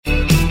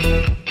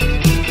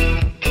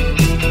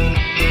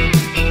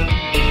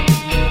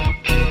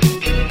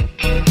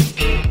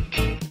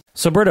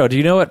So, Berto, do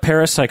you know what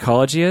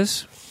parapsychology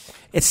is?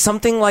 It's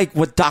something like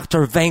what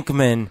Dr.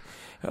 Venkman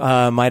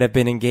might have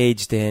been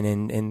engaged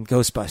in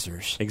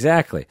Ghostbusters.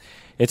 Exactly.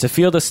 It's a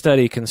field of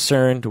study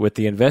concerned with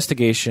the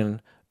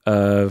investigation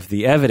of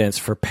the evidence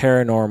for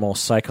paranormal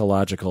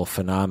psychological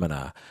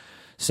phenomena,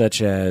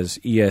 such as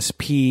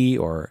ESP,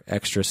 or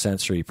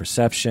extrasensory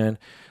perception,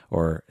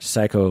 or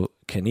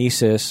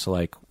psychokinesis,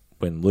 like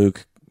when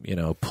Luke,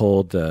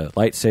 pulled the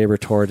lightsaber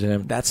towards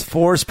him. That's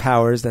force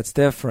powers. That's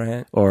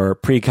different. Or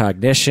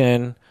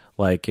precognition,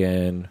 like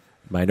in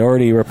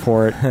Minority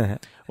Report,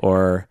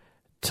 or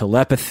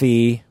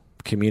telepathy,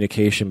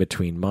 communication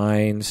between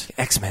minds.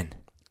 X-Men.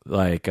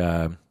 Like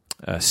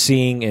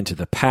seeing into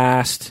the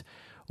past,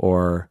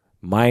 or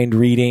mind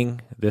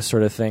reading, this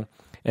sort of thing.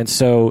 And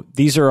so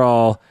these are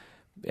all,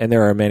 and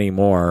there are many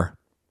more,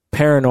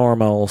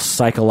 paranormal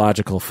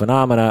psychological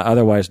phenomena,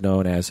 otherwise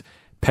known as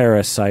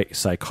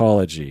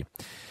parapsychology.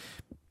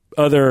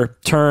 Other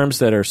terms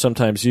that are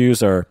sometimes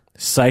used are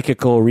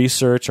psychical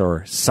research,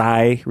 or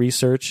psi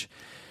research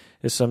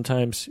is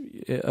sometimes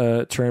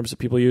terms that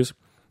people use.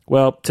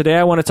 Well, today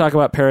I want to talk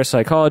about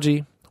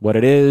parapsychology, what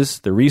it is,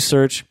 the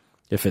research,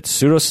 if it's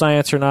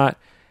pseudoscience or not,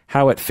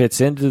 how it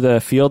fits into the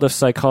field of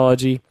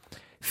psychology,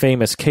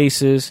 famous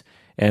cases,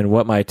 and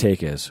what my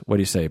take is. What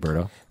do you say,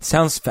 Berto?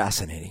 Sounds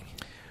fascinating.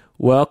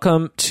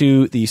 Welcome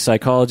to the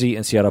Psychology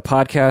in Seattle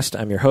podcast.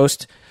 I'm your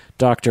host,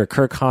 Dr.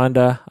 Kirk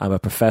Honda. I'm a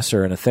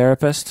professor and a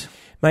therapist.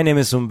 My name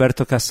is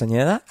Humberto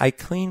Castañeda. I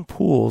clean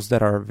pools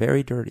that are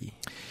very dirty.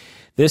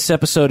 This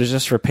episode is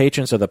just for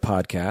patrons of the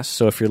podcast,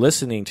 so if you're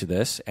listening to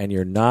this and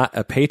you're not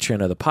a patron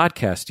of the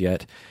podcast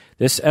yet,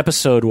 this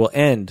episode will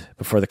end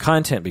before the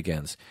content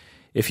begins.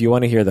 If you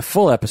want to hear the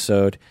full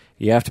episode,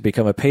 you have to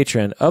become a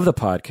patron of the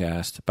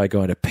podcast by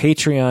going to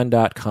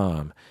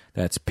patreon.com.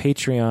 That's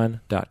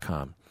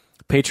patreon.com.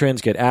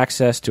 Patrons get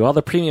access to all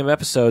the premium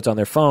episodes on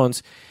their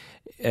phones,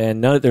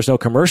 and there's no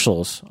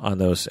commercials on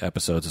those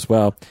episodes as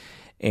well.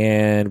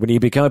 And when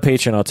you become a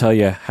patron, I'll tell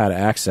you how to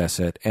access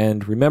it.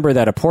 And remember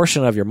that a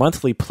portion of your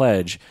monthly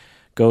pledge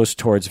goes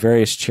towards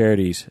various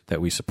charities that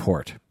we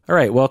support. All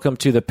right, welcome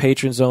to the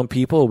Patron Zone,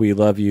 people. We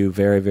love you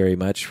very, very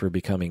much for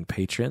becoming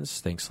patrons.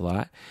 Thanks a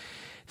lot.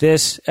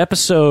 This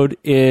episode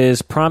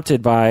is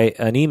prompted by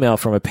an email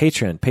from a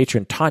patron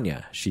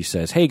Tanya. She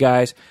says, "Hey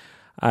guys,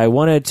 I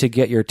wanted to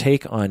get your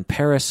take on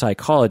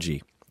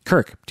parapsychology.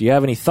 Kirk, do you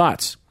have any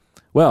thoughts?"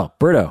 Well,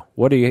 Berto,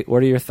 what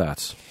are your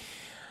thoughts?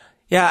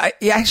 Yeah,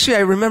 I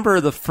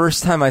remember the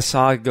first time I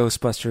saw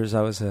Ghostbusters,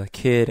 I was a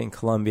kid in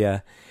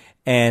Colombia,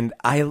 and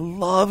I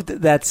loved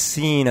that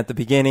scene at the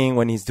beginning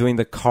when he's doing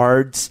the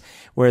cards,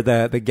 where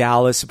the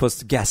gal is supposed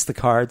to guess the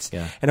cards.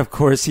 Yeah. And of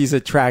course, he's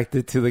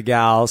attracted to the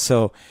gal,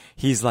 so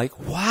he's like,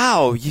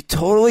 "Wow, you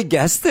totally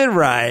guessed it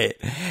right."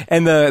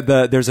 And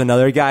there's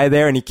another guy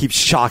there, and he keeps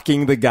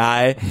shocking the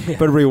guy,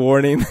 but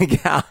rewarding the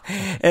gal.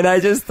 And I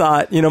just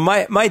thought,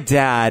 my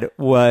dad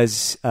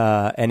was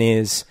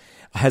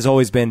has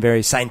always been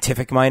very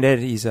scientific minded.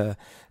 He's a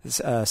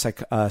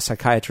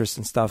psychiatrist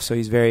and stuff, so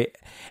he's very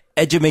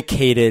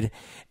educated,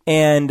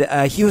 and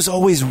he was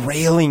always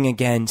railing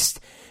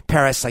against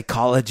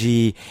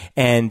parapsychology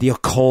and the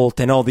occult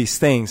and all these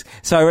things.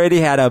 So I already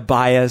had a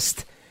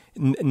biased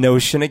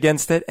notion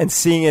against it, and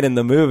seeing it in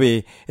the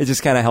movie, it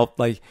just kind of helped,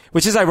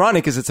 which is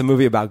ironic because it's a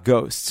movie about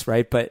ghosts,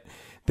 right? But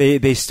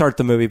they start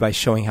the movie by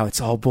showing how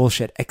it's all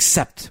bullshit,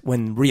 except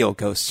when real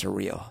ghosts are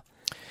real.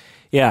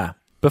 Yeah.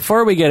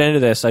 Before we get into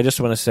this, I just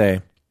want to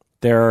say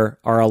there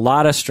are a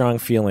lot of strong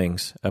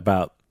feelings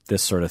about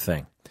this sort of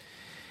thing.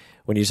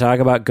 When you talk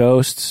about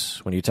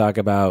ghosts, when you talk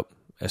about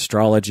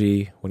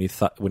astrology, when you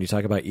talk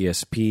about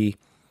ESP,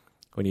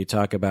 when you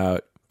talk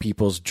about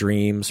people's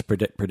dreams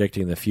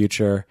predicting the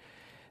future,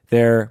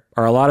 there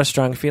are a lot of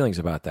strong feelings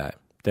about that.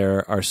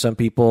 There are some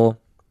people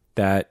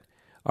that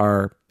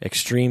are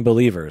extreme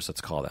believers,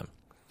 let's call them,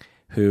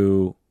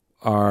 who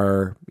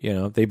are,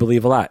 they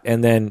believe a lot.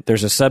 And then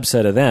there's a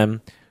subset of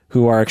them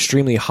who are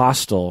extremely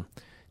hostile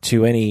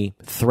to any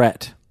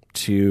threat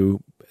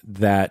to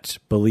that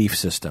belief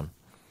system.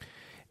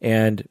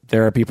 And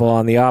there are people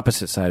on the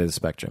opposite side of the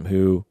spectrum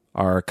who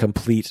are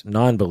complete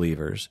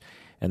non-believers.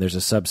 And there's a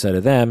subset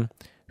of them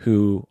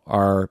who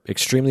are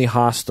extremely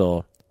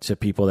hostile to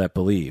people that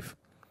believe.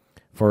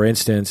 For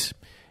instance,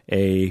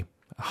 a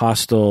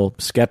hostile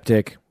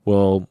skeptic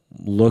will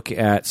look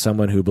at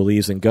someone who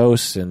believes in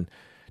ghosts and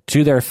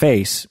to their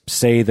face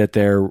say that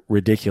they're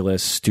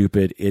ridiculous,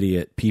 stupid,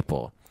 idiot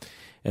people.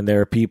 And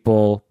there are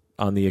people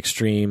on the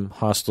extreme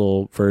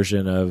hostile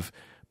version of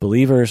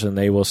believers, and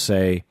they will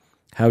say,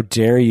 "How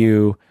dare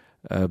you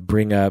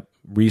bring up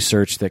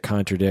research that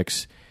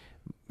contradicts,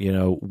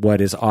 what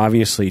is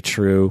obviously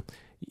true?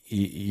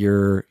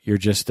 You're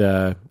just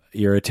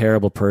you're a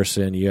terrible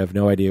person. You have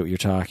no idea what you're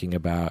talking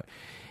about."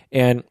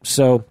 And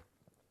so,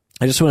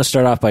 I just want to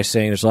start off by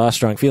saying there's a lot of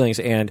strong feelings,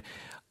 and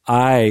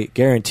I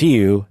guarantee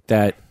you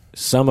that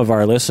some of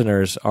our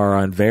listeners are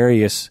on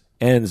various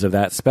ends of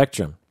that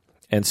spectrum.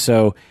 And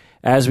so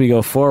as we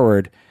go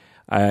forward,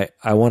 I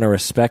want to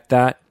respect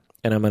that,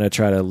 and I'm going to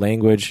try to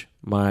language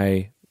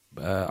my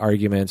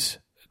arguments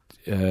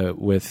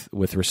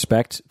with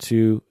respect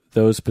to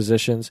those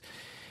positions,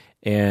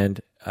 and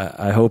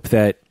I hope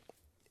that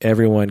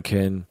everyone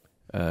can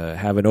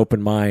have an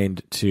open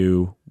mind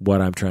to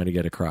what I'm trying to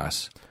get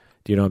across.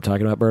 Do you know what I'm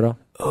talking about, Berto?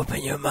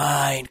 Open your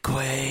mind,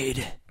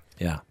 Quaid.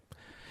 Yeah.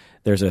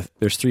 There's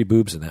 3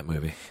 boobs in that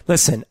movie.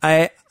 Listen,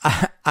 I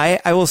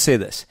will say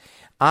this.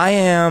 I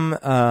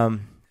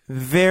am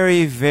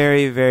very,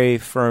 very, very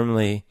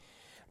firmly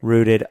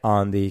rooted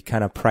on the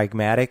kind of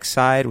pragmatic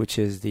side, which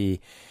is the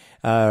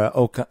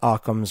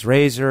Occam's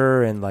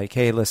razor, and like,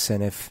 hey,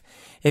 listen, if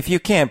you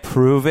can't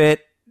prove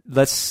it,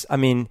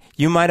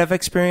 you might have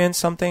experienced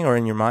something, or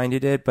in your mind you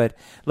did, but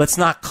let's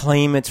not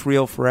claim it's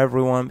real for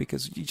everyone,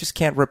 because you just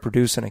can't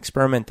reproduce an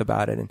experiment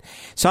about it. And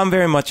so I'm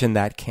very much in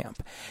that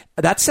camp.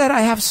 That said,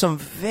 I have some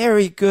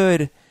very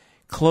good,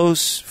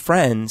 close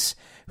friends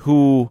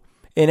who,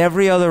 in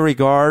every other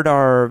regard,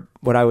 are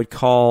what I would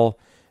call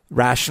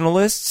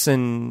rationalists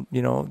and,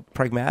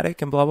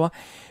 pragmatic and blah, blah.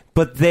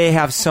 But they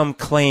have some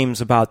claims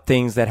about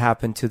things that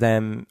happened to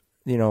them,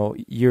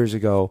 years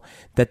ago,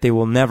 that they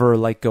will never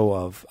let go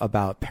of,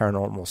 about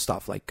paranormal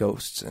stuff like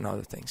ghosts and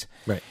other things.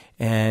 Right.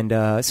 And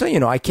so,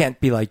 I can't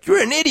be like,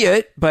 you're an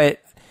idiot,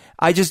 but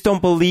I just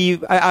don't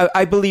believe,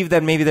 I believe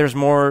that maybe there's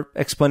more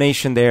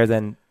explanation there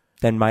than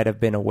might have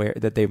been aware,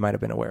 that they might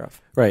have been aware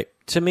of. Right.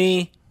 To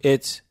me,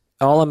 it's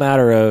all a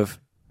matter of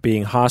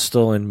being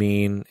hostile and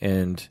mean,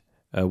 and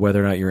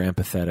whether or not you're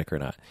empathetic or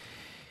not.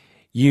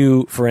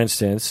 You, for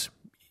instance,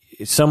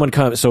 someone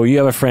comes, so you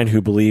have a friend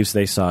who believes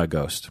they saw a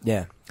ghost.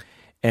 Yeah.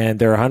 And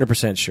they're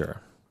 100% sure.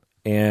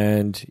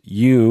 And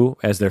you,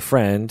 as their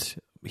friend,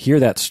 hear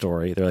that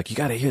story. They're like, you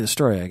got to hear the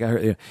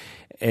story.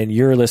 And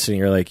you're listening.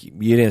 You're like,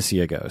 you didn't see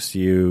a ghost.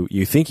 You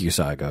think you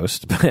saw a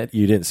ghost, but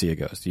you didn't see a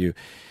ghost. You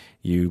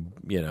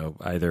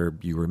either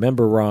you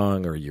remember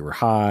wrong, or you were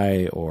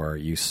high, or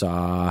you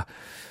saw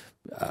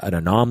an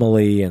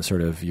anomaly and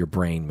sort of your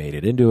brain made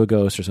it into a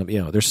ghost or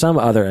something. There's some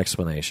other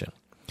explanation.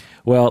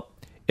 Well,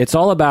 it's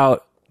all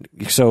about,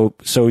 so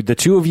the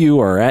two of you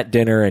are at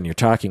dinner and you're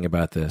talking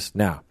about this.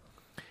 Now,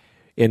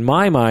 in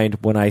my mind,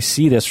 when I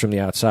see this from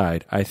the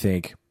outside, I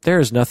think there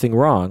is nothing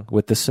wrong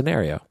with this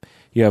scenario.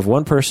 You have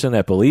one person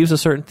that believes a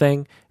certain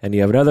thing, and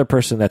you have another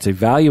person that's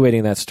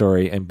evaluating that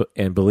story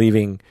and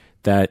believing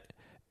that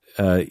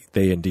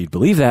they indeed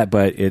believe that,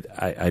 but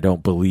I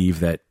don't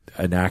believe that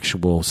an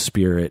actual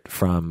spirit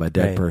from a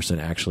dead person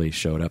actually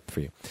showed up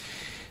for you.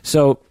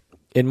 So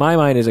in my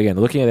mind is, again,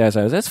 looking at that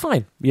as that's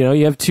fine.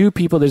 You have two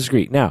people that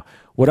disagree. Now,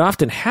 what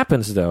often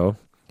happens, though,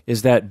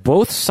 is that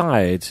both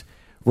sides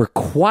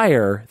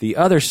require the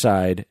other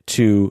side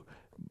to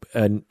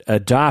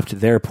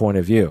adopt their point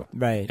of view.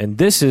 Right. And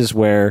this is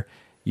where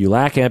you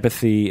lack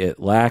empathy. It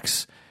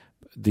lacks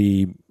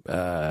the,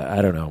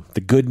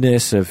 the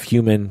goodness of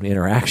human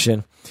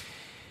interaction.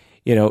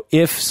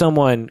 If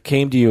someone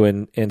came to you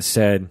and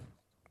said,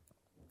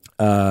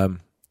 I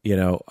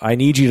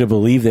need you to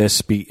believe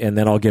this, and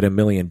then I'll get $1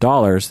 million,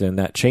 then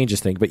that changes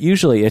things. But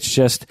usually it's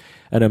just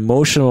an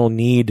emotional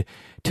need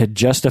to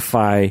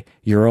justify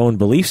your own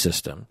belief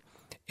system.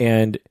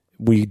 And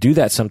we do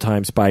that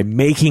sometimes by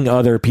making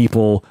other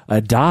people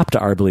adopt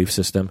our belief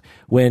system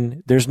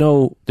when there's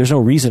no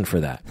reason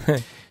for that.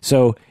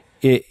 So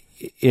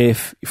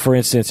if, for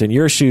instance, in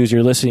your shoes,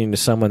 you're listening to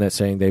someone that's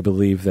saying they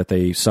believe that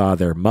they saw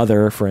their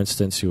mother, for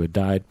instance, who had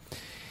died,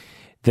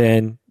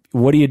 then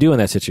what do you do in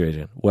that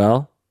situation?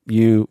 What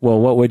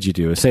would you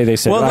do? Say they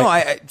said,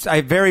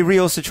 I very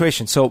real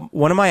situation. So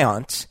one of my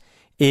aunts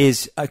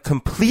is a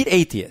complete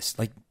atheist,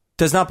 like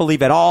does not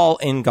believe at all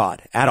in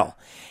God at all,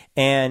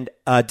 and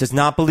does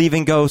not believe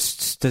in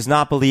ghosts, does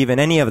not believe in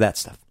any of that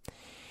stuff.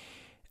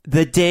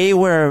 The day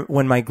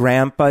when my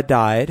grandpa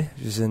died,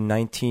 it was in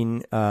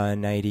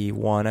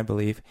 1991, I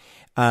believe,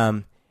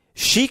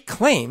 she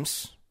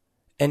claims,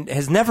 and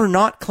has never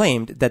not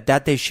claimed,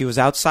 that day she was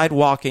outside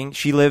walking.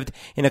 She lived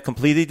in a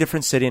completely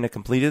different city, in a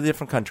completely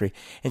different country,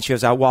 and she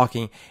was out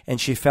walking, and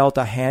she felt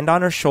a hand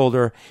on her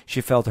shoulder.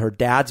 She felt her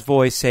dad's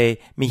voice say,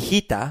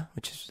 "Mijita,"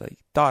 which is like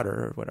daughter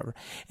or whatever.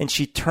 And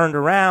she turned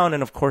around,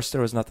 and of course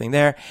there was nothing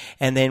there.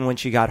 And then when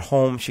she got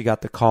home, she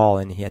got the call,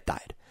 and he had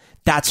died.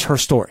 That's her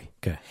story.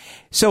 Okay.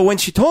 So when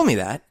she told me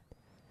that,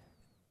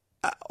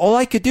 all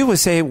I could do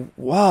was say,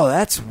 "Wow,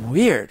 that's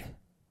weird."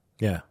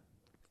 Yeah.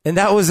 And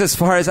that was as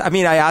far as, I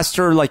asked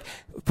her, like,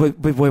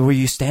 where were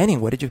you standing?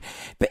 What did you,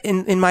 but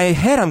in my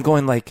head, I'm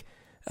going like,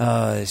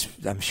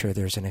 I'm sure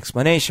there's an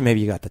explanation.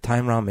 Maybe you got the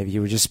time wrong. Maybe you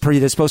were just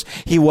predisposed.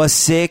 He was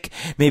sick.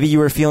 Maybe you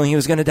were feeling he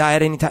was going to die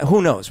at any time.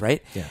 Who knows,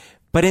 right? Yeah.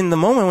 But in the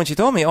moment when she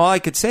told me, all I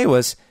could say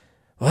was,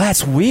 well,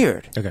 that's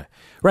weird. Okay.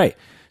 Right.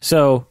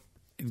 So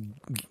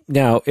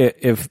now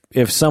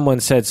if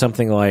someone said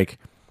something like,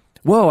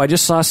 "Whoa, I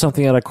just saw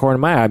something out of the corner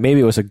of my eye. Maybe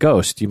it was a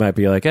ghost," you might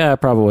be like,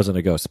 it probably wasn't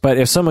a ghost. But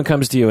if someone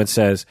comes to you and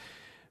says,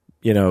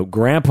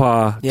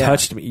 Grandpa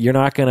touched me, you're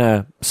not going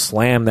to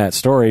slam that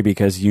story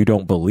because you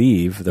don't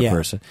believe the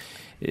person.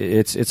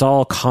 It's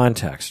all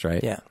context,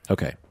 right? Yeah.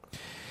 Okay.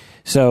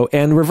 So,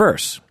 and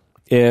reverse.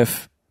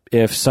 If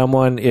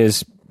someone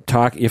is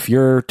if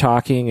you're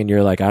talking and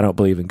you're like, "I don't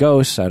believe in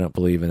ghosts, I don't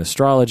believe in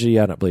astrology,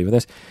 I don't believe in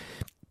this,"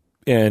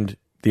 and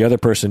the other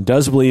person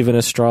does believe in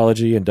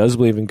astrology and does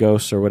believe in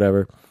ghosts or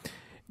whatever,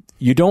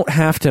 you don't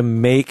have to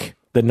make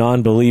the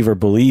non-believer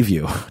believe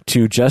you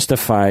to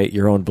justify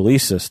your own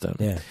belief system.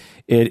 Yeah.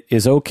 It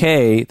is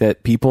okay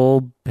that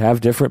people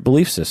have different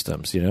belief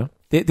systems, you know?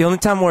 The only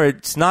time where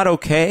it's not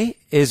okay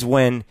is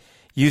when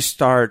you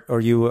start,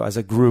 or you as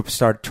a group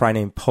start trying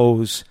to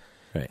impose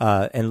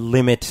Right. And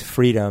limit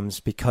freedoms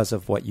because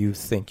of what you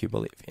think you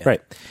believe. Yeah.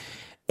 Right.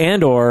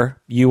 And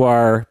or you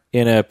are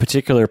in a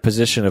particular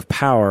position of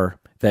power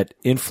that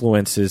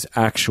influences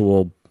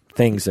actual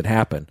things that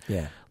happen.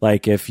 Yeah.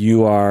 Like if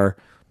you are,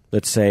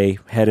 let's say,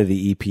 head of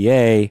the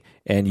EPA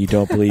and you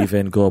don't believe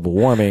in global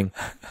warming.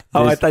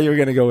 Oh, I thought you were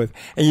going to go with,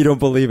 and you don't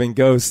believe in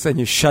ghosts, and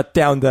you shut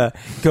down the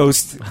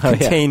ghost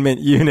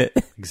containment unit.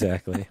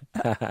 Exactly.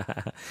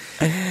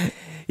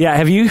 Yeah.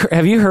 Have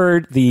you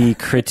heard the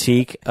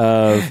critique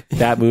of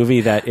that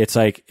movie that it's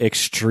like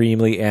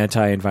extremely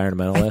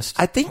anti-environmentalist?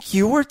 I think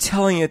you were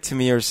telling it to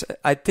me, or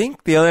I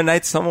think the other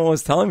night someone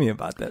was telling me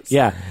about this.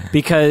 Yeah.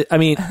 Because, I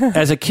mean,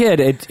 as a kid,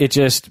 it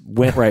just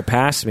went right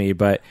past me.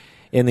 But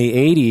in the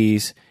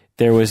 80s,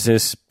 there was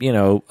this,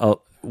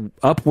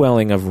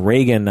 upwelling of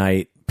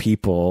Reaganite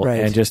people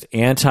and just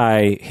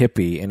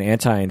anti-hippie and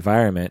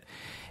anti-environment.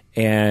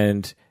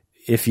 And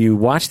if you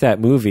watch that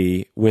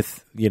movie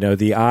with,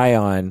 the eye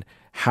on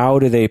how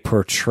do they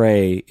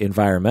portray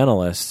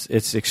environmentalists,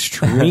 it's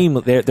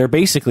extreme. They're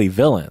basically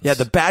villains. Yeah,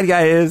 the bad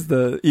guy is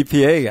the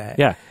EPA guy.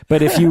 Yeah,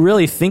 but if you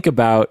really think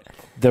about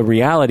the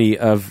reality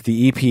of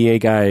the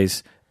EPA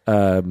guy's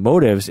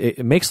motives,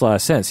 it makes a lot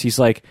of sense. He's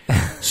like,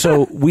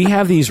 so we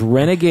have these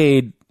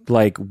renegade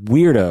like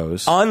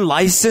weirdos,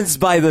 unlicensed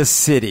by the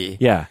city.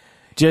 Yeah,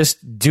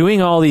 just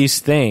doing all these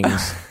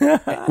things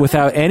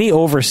without any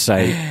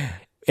oversight,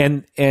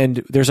 and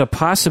there's a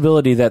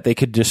possibility that they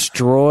could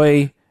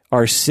destroy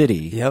our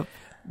city. Yep.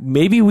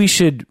 Maybe we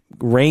should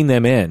rein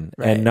them in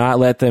and not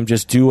let them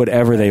just do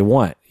whatever they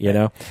want, you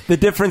know? The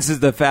difference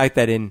is the fact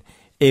that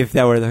if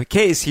that were the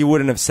case, he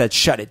wouldn't have said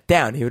shut it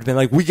down. He would have been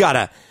like, we got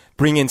to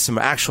bring in some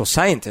actual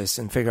scientists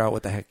and figure out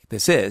what the heck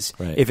this is,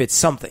 if it's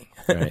something.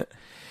 Right.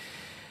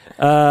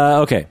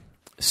 Okay.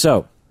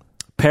 So,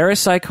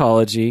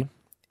 parapsychology,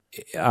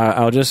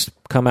 I'll just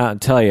come out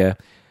and tell you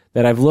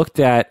that I've looked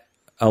at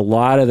a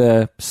lot of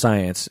the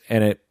science,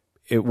 and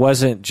it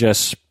wasn't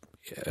just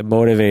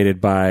motivated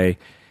by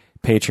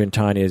patron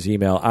Tanya's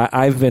email.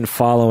 I've been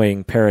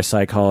following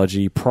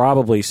parapsychology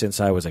probably since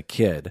I was a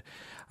kid.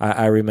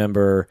 I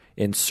remember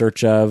In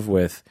Search Of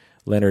with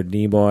Leonard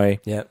Nimoy.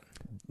 Yep.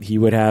 He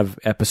would have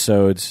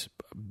episodes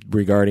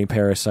regarding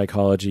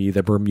parapsychology,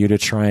 the Bermuda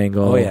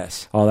Triangle,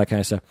 all that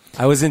kind of stuff.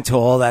 I was into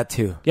all that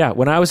too. Yeah,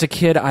 when I was a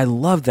kid, I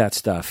loved that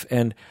stuff.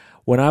 And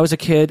when I was a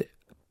kid,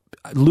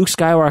 Luke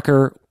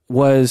Skywalker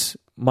was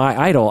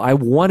my idol.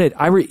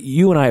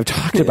 You and I have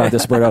talked about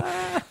this,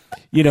 Berto.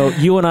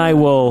 You and I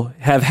will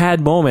have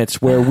had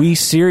moments where we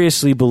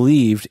seriously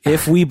believed,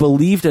 if we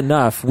believed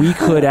enough, we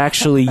could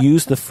actually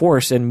use the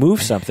Force and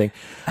move something.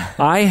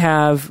 I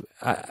have,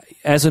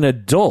 as an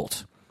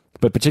adult,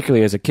 but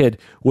particularly as a kid,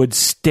 would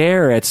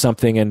stare at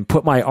something and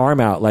put my arm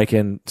out like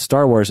in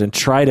Star Wars and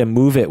try to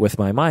move it with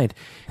my mind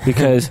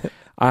because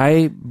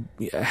I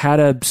had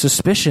a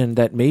suspicion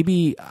that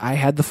maybe I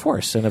had the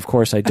Force, and of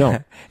course I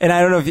don't. And I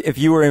don't know if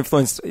you were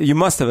influenced, you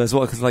must have as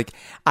well, because like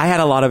I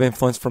had a lot of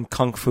influence from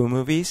Kung Fu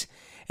movies,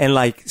 and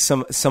like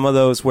some of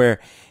those where,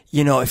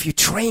 if you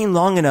train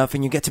long enough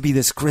and you get to be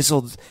this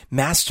grizzled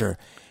master,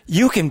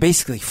 you can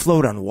basically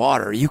float on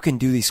water. You can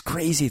do these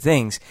crazy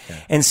things. Yeah.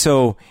 And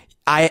so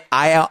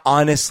I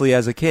honestly,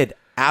 as a kid,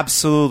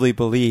 absolutely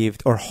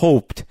believed or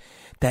hoped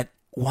that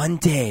one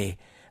day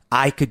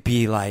I could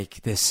be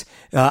like this.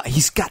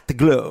 He's got the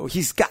glow.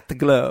 He's got the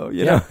glow,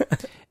 you know?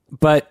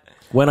 But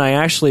when I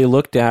actually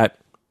looked at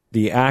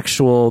the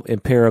actual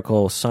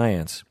empirical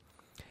science,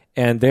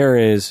 and there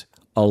is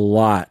a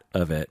lot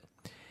of it,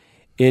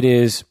 it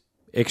is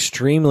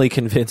extremely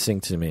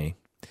convincing to me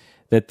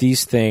that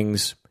these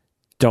things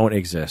don't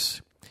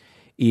exist.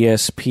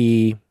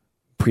 ESP,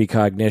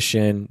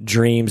 precognition,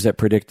 dreams that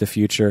predict the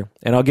future.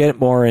 And I'll get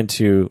more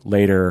into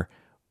later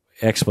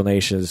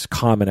explanations,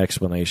 common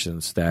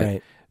explanations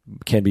that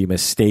can be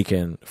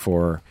mistaken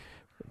for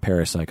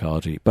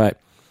parapsychology.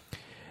 But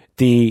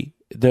the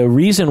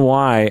reason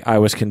why I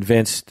was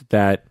convinced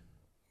that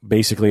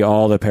basically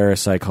all the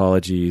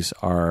parapsychologies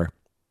are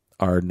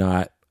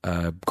not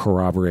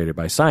corroborated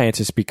by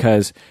science is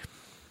because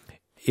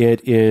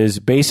it is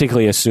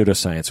basically a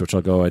pseudoscience, which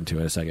I'll go into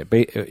in a second.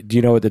 Do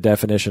you know what the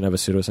definition of a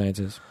pseudoscience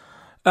is?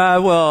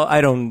 Well,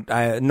 I don't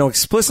know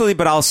explicitly,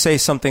 but I'll say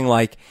something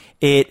like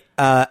it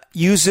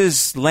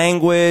uses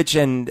language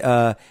and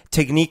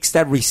techniques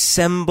that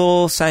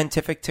resemble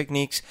scientific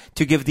techniques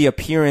to give the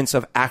appearance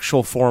of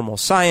actual formal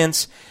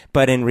science,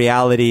 but in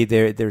reality,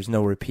 there's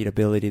no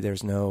repeatability,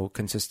 there's no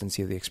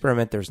consistency of the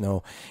experiment, there's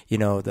no,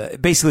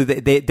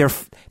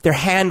 they're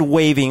hand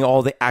waving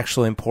all the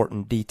actual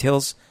important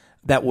details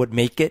that would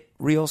make it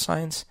real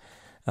science.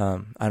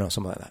 I don't know,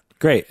 something like that.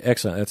 Great,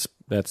 excellent.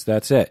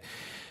 That's it.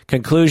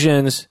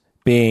 Conclusions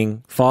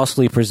being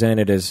falsely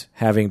presented as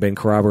having been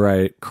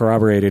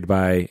corroborated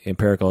by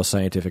empirical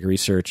scientific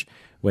research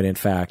when in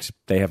fact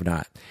they have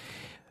not.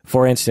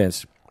 For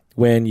instance,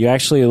 when you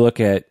actually look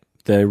at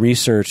the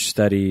research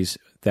studies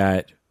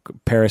that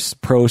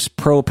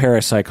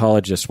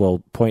pro-parapsychologists will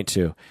point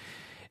to,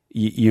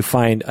 you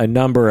find a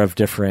number of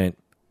different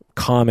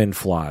common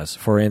flaws.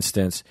 For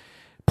instance,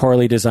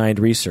 poorly designed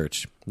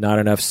research, not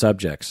enough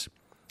subjects,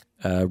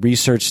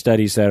 research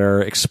studies that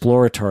are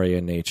exploratory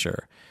in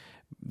nature.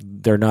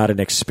 They're not an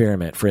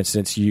experiment. For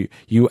instance,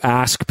 you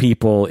ask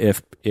people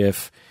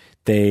if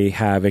they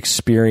have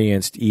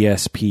experienced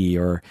ESP,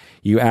 or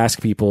you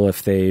ask people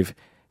if they've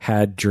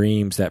had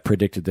dreams that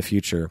predicted the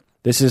future.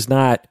 This is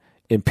not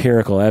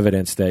empirical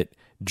evidence that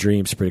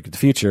dreams predicted the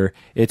future.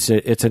 It's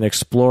an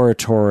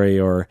exploratory,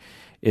 or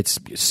it's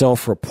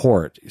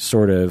self-report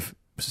sort of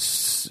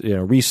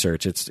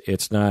research.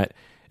 It's not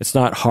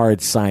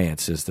hard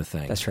science is the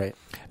thing. That's right.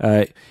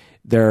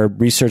 There are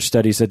research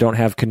studies that don't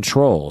have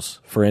controls.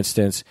 For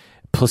instance,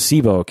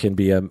 placebo can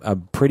be a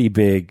pretty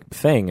big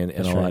thing in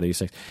a lot of these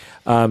things.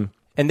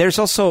 And there's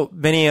also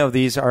many of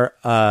these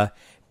are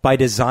by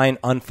design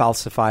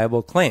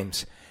unfalsifiable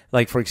claims.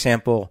 Like, for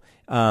example,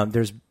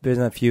 there's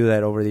been a few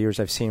that over the years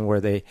I've seen where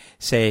they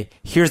say,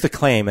 here's the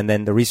claim, and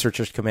then the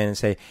researchers come in and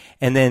say,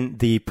 and then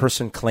the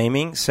person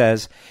claiming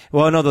says,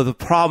 well, no, the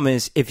problem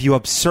is if you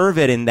observe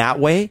it in that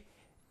way,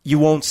 you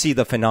won't see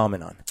the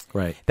phenomenon.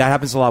 Right. That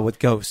happens a lot with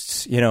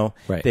ghosts,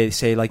 Right. They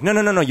say like,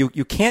 no,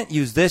 you can't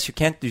use this, you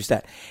can't use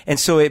that. And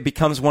so it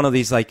becomes one of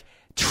these like,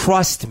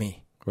 trust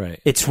me. Right.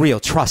 It's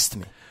real, trust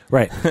me.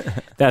 Right.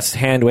 That's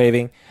hand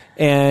waving.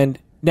 And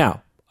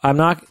now,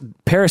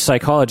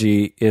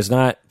 parapsychology is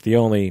not the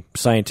only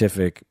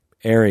scientific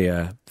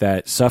area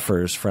that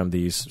suffers from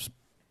these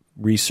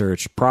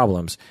research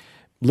problems.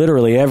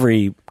 Literally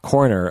every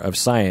corner of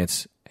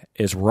science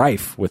is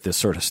rife with this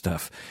sort of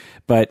stuff.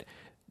 But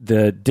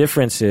the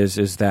difference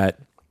is that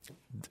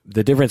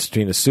the difference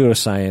between the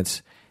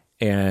pseudoscience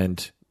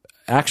and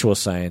actual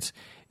science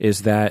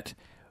is that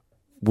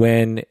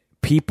when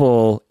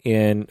people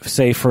in,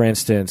 say, for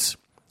instance,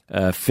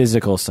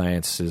 physical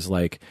sciences,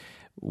 like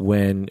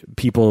when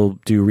people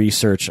do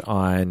research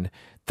on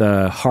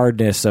the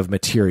hardness of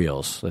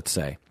materials, let's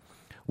say,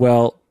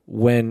 well,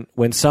 when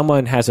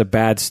someone has a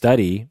bad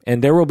study,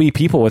 and there will be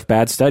people with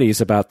bad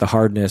studies about the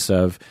hardness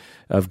of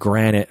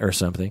granite or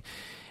something,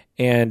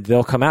 and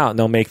they'll come out and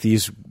they'll make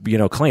these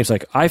claims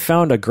like, I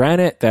found a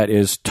granite that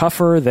is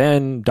tougher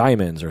than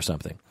diamonds or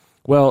something.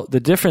 Well, the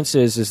difference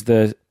is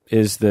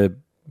the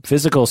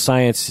physical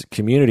science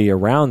community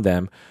around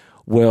them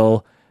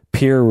will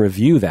peer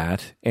review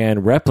that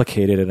and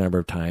replicate it a number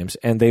of times,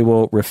 and they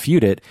will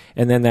refute it.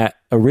 And then that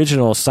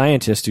original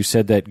scientist who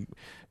said that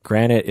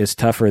granite is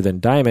tougher than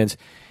diamonds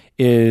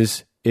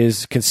is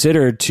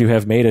considered to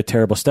have made a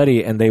terrible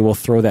study, and they will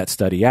throw that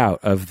study out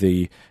of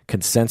the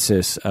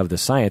consensus of the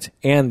science.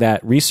 And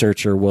that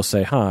researcher will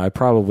say, I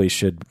probably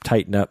should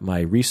tighten up my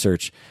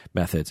research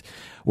methods.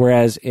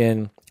 Whereas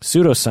in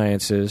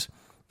pseudosciences,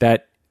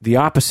 that the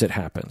opposite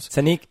happens. It's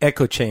an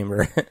echo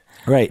chamber.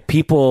 Right.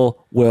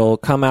 People will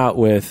come out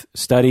with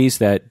studies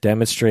that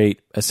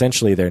demonstrate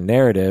essentially their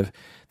narrative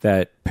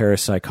that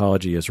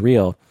parapsychology is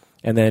real,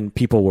 and then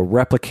people will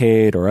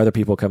replicate, or other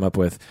people come up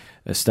with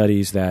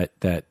studies that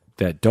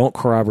don't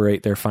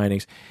corroborate their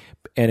findings.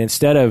 And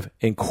instead of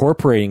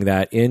incorporating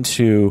that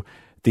into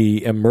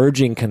the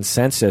emerging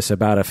consensus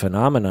about a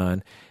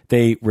phenomenon,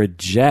 they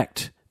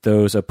reject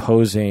those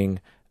opposing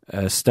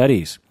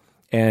studies,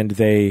 and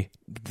they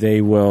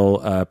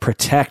will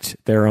protect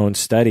their own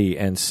study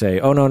and say,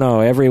 oh,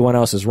 no, everyone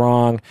else is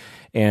wrong,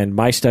 and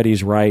my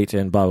study's right,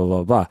 and blah, blah,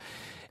 blah, blah.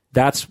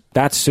 That's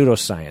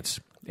pseudoscience.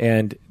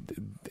 And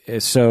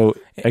so,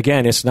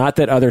 again, it's not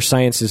that other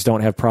sciences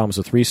don't have problems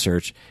with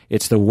research.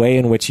 It's the way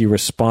in which you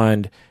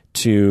respond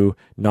to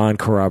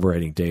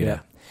non-corroborating data. Yeah.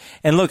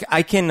 And look,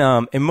 I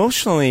can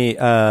emotionally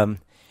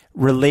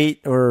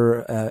relate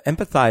or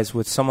empathize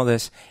with some of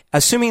this,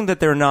 assuming that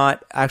they're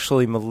not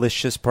actually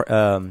malicious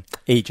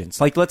agents.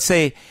 Like, let's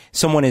say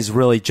someone is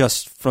really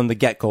just from the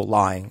get-go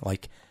lying,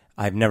 like,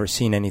 I've never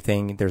seen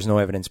anything, there's no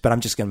evidence, but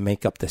I'm just going to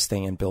make up this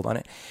thing and build on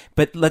it.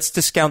 But let's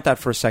discount that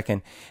for a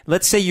second.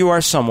 Let's say you are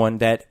someone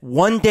that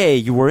one day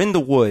you were in the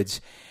woods,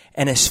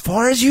 and as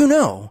far as you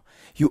know,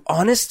 you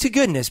honest to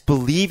goodness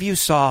believe you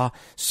saw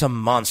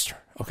some monster.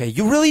 Okay,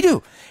 you really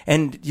do.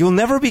 And you'll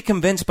never be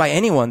convinced by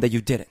anyone that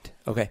you didn't.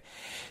 Okay.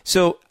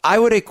 So I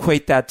would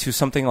equate that to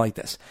something like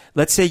this.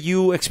 Let's say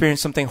you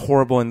experienced something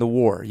horrible in the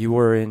war. You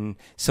were in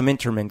some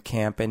internment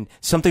camp and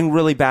something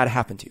really bad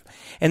happened to you.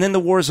 And then the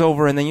war's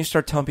over, and then you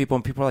start telling people,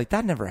 and people are like,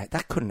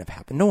 that couldn't have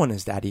happened. No one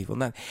is that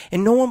evil.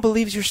 And no one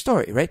believes your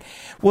story, right?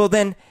 Well,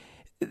 then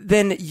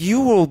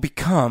you will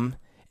become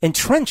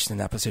entrenched in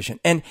that position.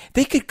 And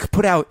they could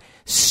put out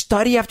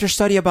study after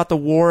study about the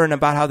war and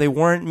about how they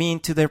weren't mean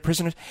to their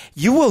prisoners.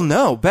 You will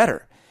know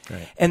better.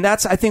 Right. And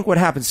that's, I think, what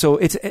happens. So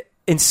it's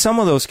in some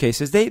of those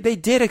cases, they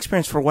did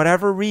experience, for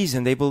whatever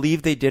reason, they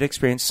believe they did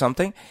experience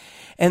something.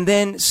 And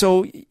then,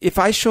 so if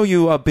I show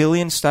you 1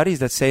 billion studies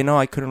that say, no,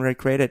 I couldn't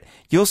recreate it,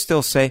 you'll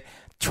still say,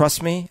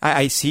 trust me,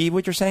 I see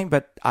what you're saying,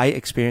 but I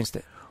experienced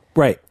it.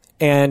 Right.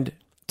 And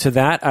to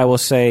that, I will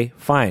say,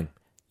 fine,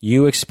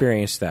 you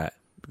experienced that.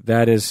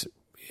 That is,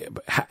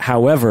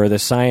 however, the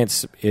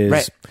science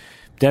is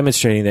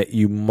demonstrating that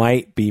you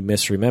might be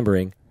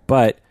misremembering,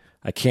 but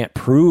I can't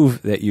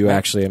prove that you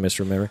actually are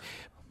misremembering.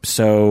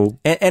 So,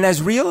 and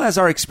as real as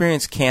our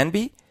experience can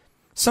be,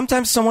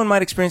 sometimes someone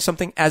might experience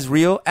something as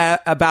real,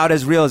 about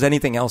as real as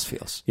anything else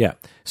feels. Yeah.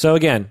 So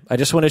again, I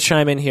just want to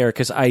chime in here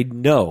because I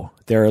know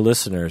there are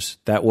listeners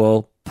that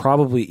will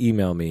probably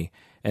email me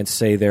and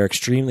say they're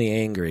extremely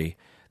angry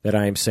that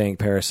I am saying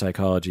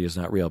parapsychology is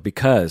not real,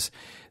 because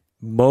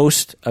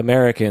most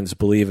Americans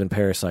believe in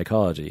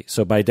parapsychology.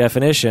 So by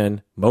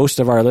definition, most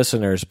of our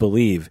listeners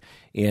believe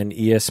in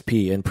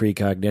ESP and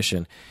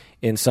precognition,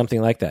 in something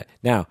like that.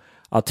 Now,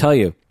 I'll tell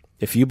you,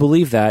 if you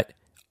believe that,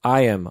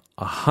 I am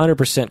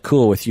 100%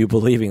 cool with you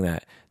believing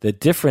that. The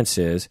difference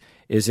is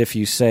if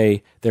you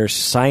say there's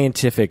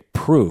scientific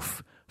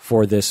proof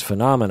for this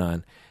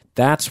phenomenon,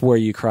 that's where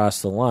you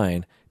cross the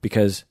line,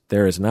 because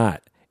there is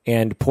not.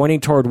 And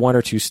pointing toward one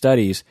or two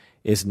studies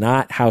is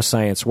not how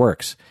science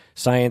works.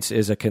 Science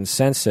is a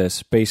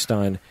consensus based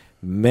on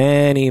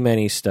many,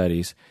 many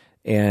studies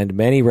and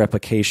many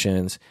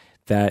replications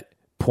that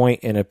point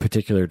in a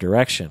particular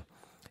direction.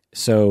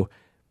 So,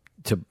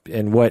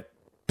 and what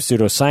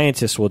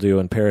pseudoscientists will do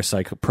and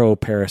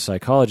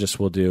pro-parapsychologists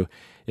will do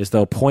is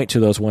they'll point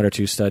to those one or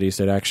two studies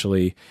that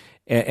actually,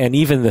 and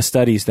even the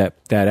studies that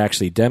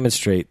actually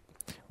demonstrate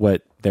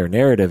what their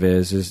narrative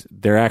is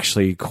they're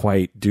actually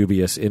quite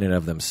dubious in and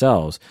of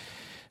themselves.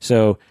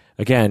 So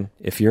again,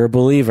 if you're a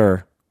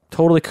believer,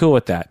 totally cool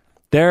with that.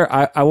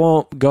 I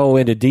won't go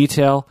into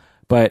detail,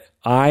 but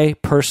I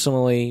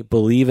personally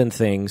believe in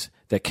things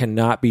that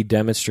cannot be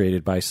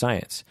demonstrated by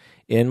science.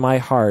 In my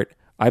heart,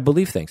 I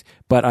believe things.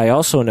 But I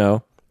also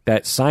know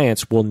that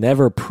science will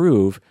never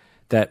prove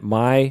that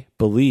my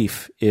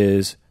belief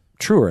is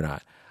true or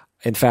not.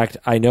 In fact,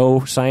 I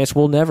know science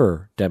will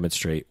never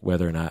demonstrate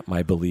whether or not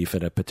my belief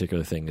in a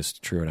particular thing is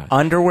true or not.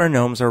 Underwear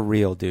gnomes are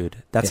real,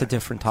 dude. That's a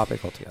different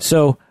topic altogether.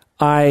 So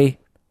I'm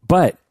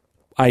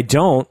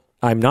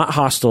not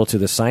hostile to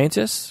the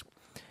scientists,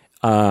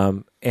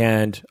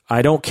 and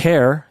I don't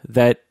care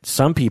that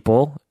some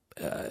people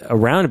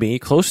around me,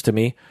 close to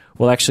me,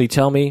 will actually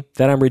tell me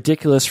that I'm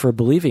ridiculous for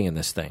believing in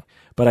this thing,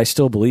 but I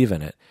still believe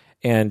in it.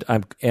 And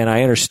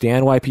I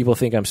understand why people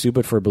think I'm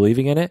stupid for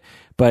believing in it,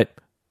 but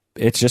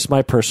it's just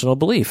my personal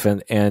belief,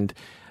 and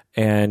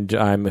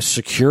I'm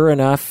secure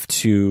enough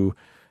to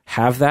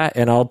have that,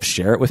 and I'll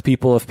share it with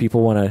people if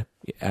people want to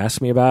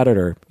ask me about it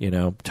or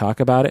talk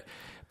about it.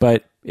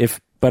 But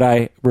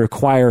I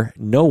require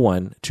no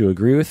one to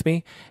agree with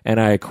me,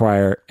 and I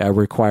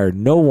require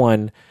no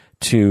one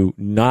to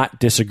not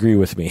disagree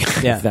with me.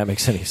 Yeah. If that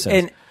makes any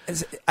sense.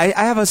 And I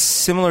have a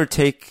similar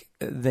take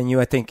than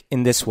you, I think,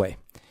 in this way.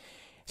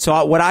 So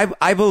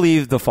I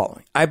believe the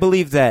following. I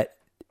believe that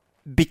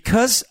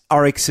because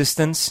our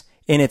existence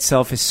in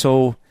itself is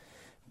so,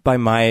 by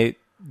my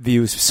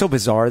views, so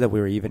bizarre that we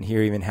were even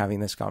here, even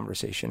having this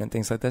conversation and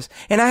things like this.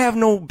 And I have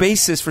no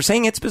basis for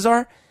saying it's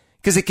bizarre,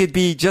 because it could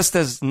be just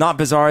as not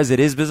bizarre as it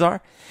is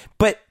bizarre.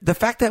 But the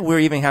fact that we're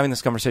even having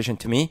this conversation,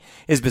 to me,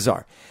 is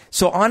bizarre.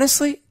 So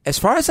honestly, as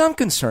far as I'm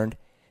concerned,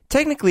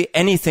 technically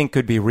anything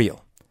could be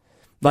real.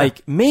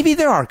 Like, maybe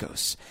there are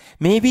ghosts.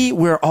 Maybe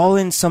we're all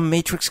in some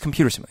Matrix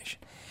computer simulation.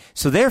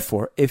 So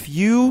therefore, if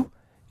you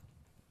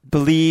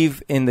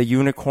believe in the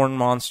unicorn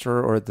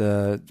monster or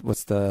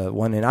what's the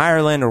one in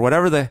Ireland or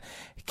whatever the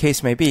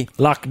case may be.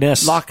 Loch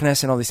Ness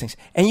and all these things.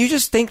 And you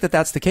just think that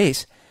that's the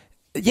case.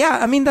 Yeah,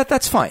 I mean,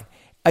 that's fine.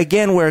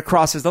 Again, where it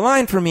crosses the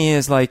line for me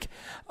is like,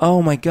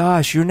 oh my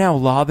gosh, you're now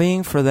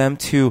lobbying for them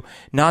to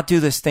not do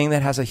this thing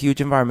that has a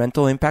huge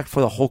environmental impact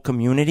for the whole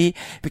community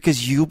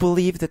because you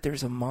believe that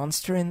there's a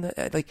monster in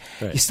the,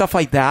 stuff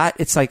like that.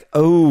 It's like,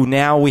 oh,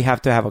 now we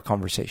have to have a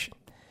conversation.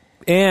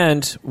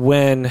 And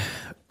when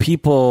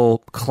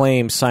people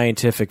claim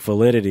scientific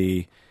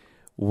validity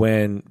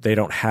when they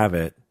don't have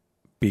it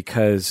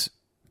because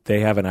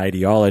they have an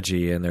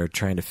ideology and they're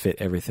trying to fit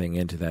everything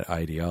into that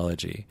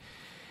ideology.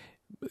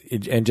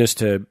 And just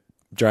to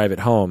drive it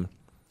home,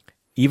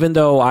 even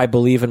though I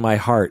believe in my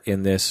heart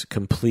in this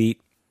complete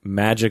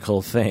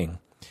magical thing,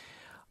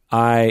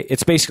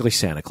 it's basically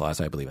Santa Claus.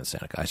 I believe in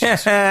Santa Claus.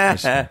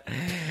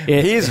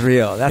 He's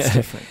real. That's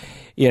different.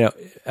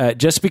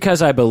 Just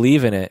because I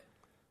believe in it,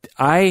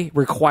 I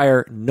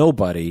require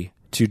nobody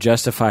to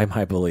justify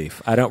my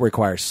belief. I don't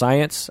require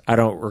science. I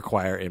don't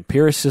require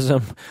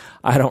empiricism.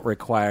 I don't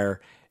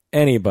require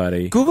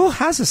anybody. Google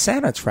has a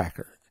Santa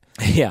tracker.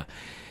 Yeah.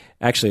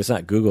 Actually, it's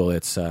not Google.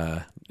 It's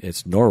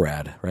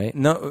NORAD, right?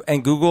 No,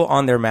 and Google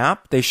on their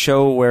map, they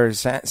show where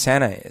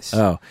Santa is.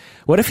 Oh.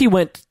 What if he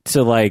went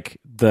to like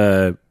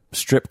the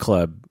strip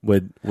club?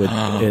 Would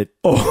it?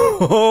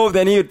 Oh,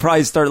 then he would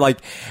probably start like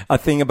a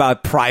thing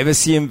about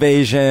privacy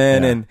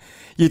invasion and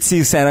you'd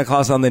see Santa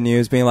Claus on the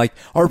news being like,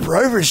 our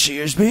privacy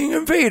is being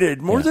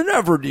invaded more than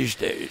ever these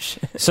days.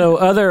 So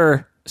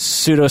other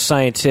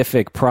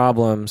pseudoscientific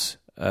problems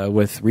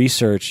with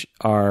research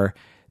are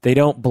they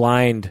don't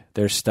blind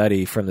their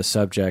study from the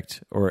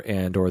subject or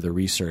the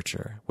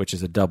researcher, which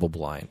is a double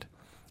blind.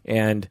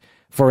 And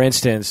for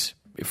instance,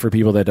 for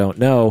people that don't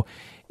know,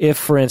 if,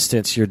 for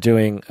instance, you're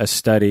doing a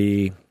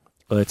study,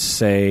 let's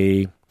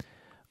say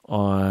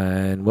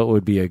on, what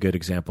would be a good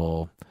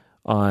example,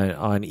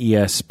 on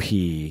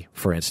ESP,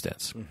 for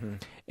instance,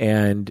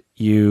 and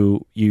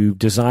you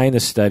design the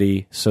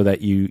study so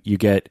that you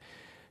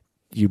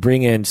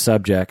bring in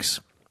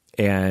subjects,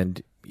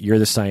 and you're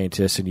the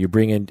scientist, and you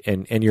bring in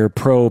and you're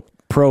pro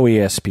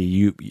ESP.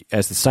 You,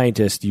 as the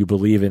scientist, you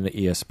believe in the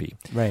ESP,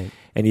 right?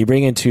 And you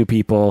bring in two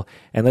people,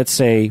 and let's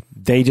say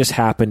they just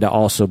happen to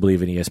also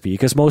believe in ESP,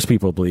 because most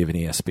people believe in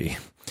ESP.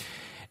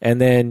 And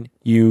then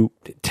you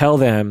tell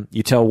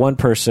one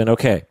person,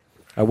 okay,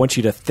 I want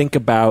you to think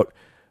about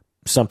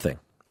something.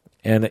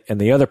 And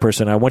the other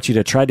person, I want you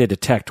to try to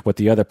detect what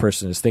the other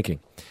person is thinking.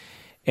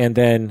 And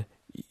then,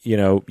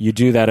 you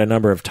do that a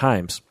number of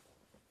times.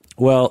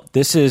 Well,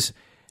 this is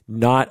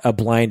not a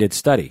blinded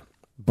study.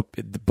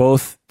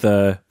 Both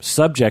the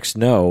subjects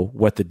know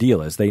what the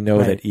deal is. They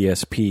know that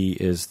ESP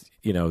is,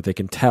 they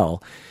can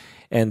tell.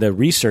 And the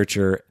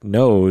researcher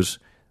knows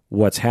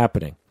what's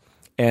happening.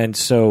 And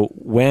so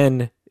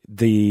when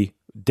the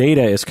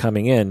data is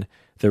coming in,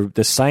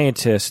 the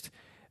scientist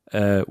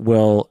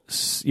will,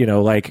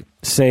 like,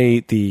 say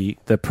the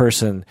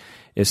person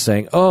is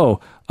saying,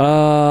 "Oh,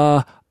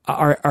 are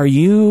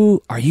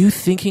you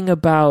thinking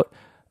about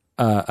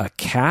a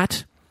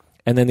cat?"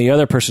 And then the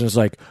other person is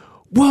like,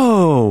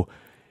 "Whoa,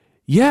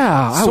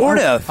 yeah, sort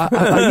of.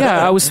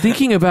 Yeah, I was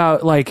thinking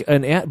about like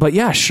an ant, but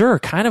yeah, sure,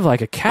 kind of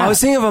like a cat." I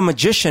was thinking of a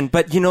magician,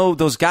 but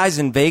those guys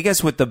in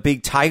Vegas with the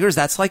big tigers,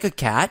 that's like a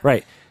cat.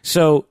 Right.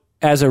 So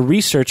as a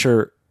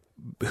researcher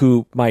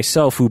who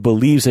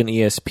believes in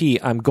ESP,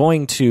 I'm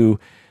going to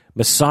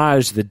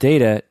massage the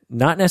data,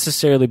 not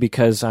necessarily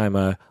because I'm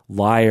a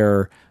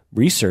liar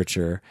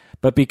researcher,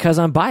 but because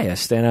I'm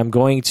biased, and I'm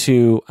going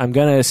to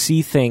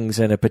see things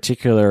in a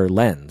particular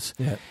lens.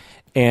 Yeah.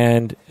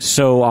 And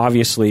so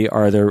obviously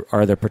are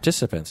the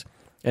participants.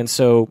 And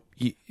so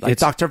like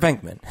it's Dr.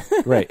 Venkman.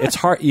 Right. It's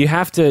hard. You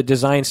have to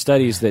design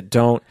studies that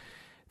don't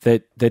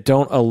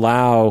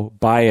allow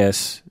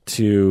bias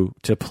to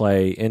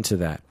play into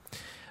that.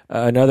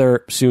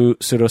 Another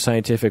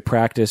pseudoscientific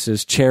practice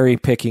is cherry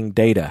picking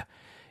data.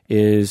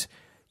 Is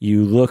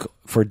you look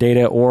for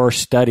data or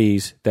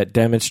studies that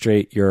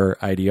demonstrate your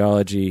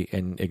ideology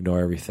and ignore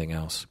everything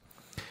else,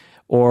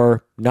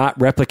 or not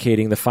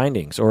replicating the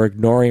findings, or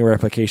ignoring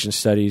replication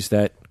studies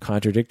that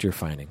contradict your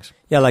findings.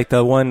 Yeah, like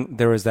there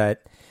was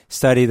that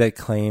study that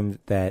claimed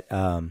that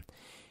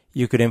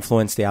you could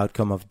influence the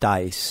outcome of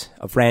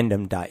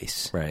random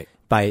dice, right,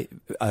 by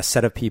a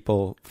set of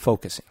people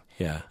focusing.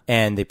 Yeah.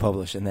 And they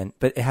published,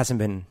 but it hasn't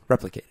been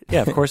replicated.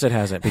 Yeah, of course it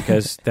hasn't,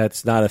 because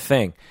that's not a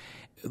thing.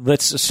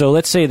 Let's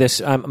say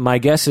this. My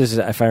guess is,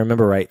 if I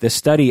remember right, this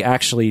study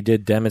actually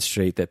did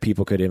demonstrate that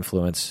people could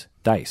influence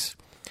dice.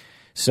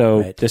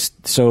 So right.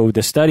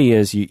 The study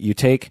is you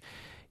take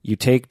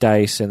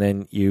dice, and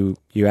then you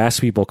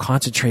ask people,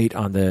 concentrate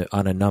on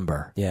a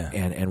number. Yeah.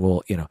 And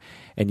we'll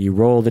and you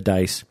roll the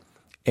dice,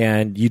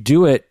 and you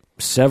do it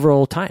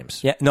several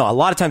times. Yeah, no, a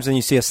lot of times when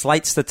you see a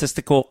slight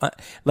statistical, a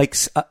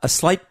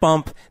slight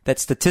bump that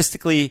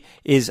statistically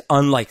is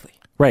unlikely.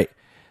 Right.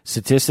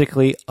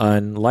 Statistically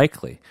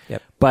unlikely.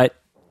 Yep. But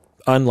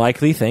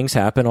unlikely things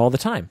happen all the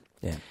time.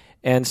 Yeah.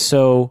 And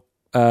so,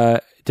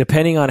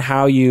 depending on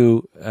how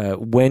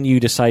when you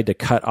decide to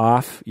cut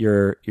off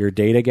your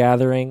data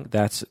gathering,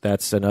 that's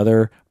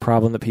another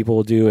problem that people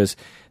will do, is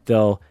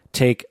they'll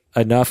take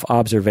enough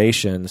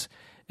observations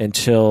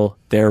until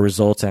their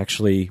results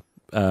actually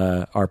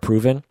are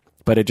proven,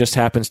 but it just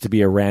happens to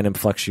be a random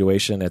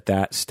fluctuation at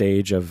that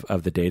stage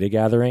of the data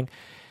gathering.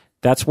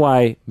 That's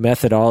why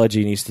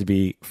methodology needs to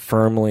be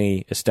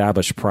firmly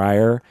established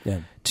prior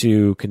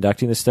to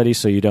conducting the study,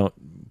 so you don't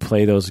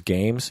play those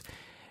games.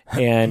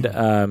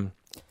 And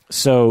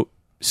so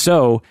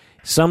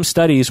some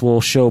studies will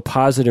show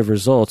positive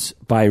results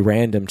by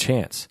random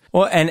chance.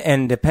 Well,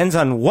 and depends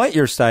on what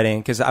you're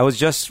studying, because I was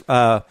just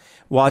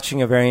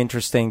watching a very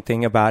interesting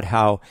thing about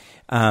how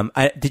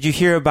did you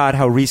hear about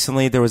how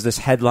recently there was this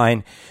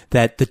headline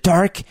that the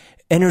dark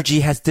energy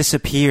has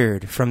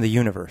disappeared from the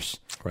universe?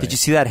 Right. Did you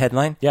see that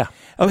headline? Yeah.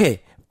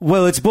 Okay.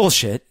 Well, it's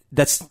bullshit.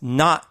 That's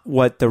not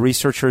what the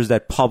researchers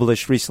that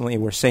published recently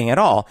were saying at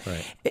all.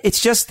 Right. It's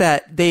just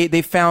that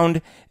they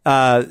found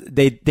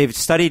they've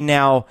studied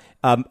now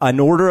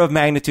an order of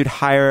magnitude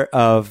higher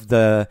of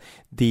the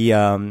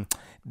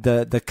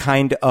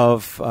kind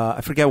of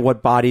I forget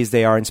what bodies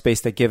they are in space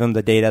that give them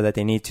the data that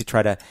they need to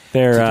try to do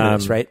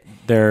this, right?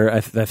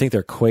 I think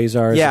they're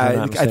quasars.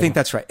 Yeah, I think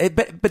that's right.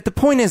 But the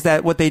point is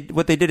that what they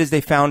did is they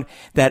found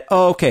that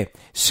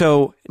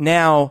so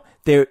now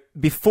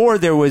before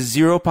there was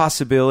zero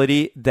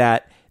possibility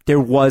that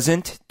there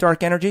wasn't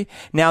dark energy.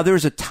 Now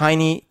there's a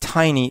tiny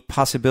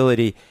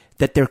possibility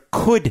that there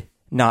could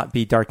not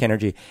be dark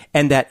energy,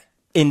 and that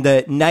in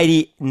the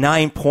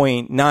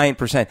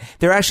 99.9%,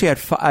 they're actually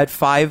at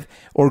 5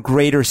 or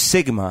greater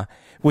sigma,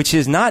 which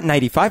is not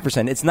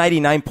 95%. It's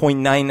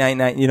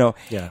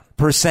 99.999,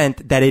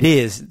 percent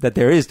that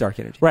there is dark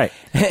energy. Right.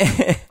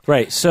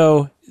 Right.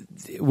 So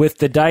with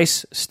the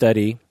dice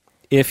study,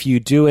 if you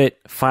do it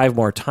 5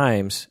 more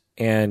times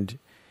and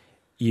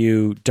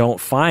you don't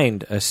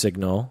find a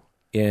signal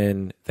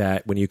in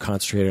that, when you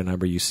concentrate on a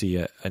number, you see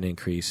an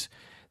increase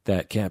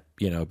that can't,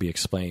 be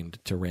explained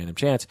to random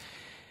chance,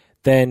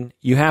 then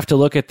you have to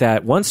look at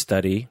that one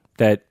study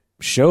that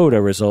showed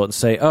a result and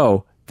say,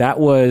 oh, that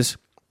was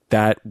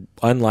that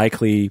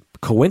unlikely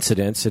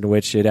coincidence in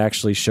which it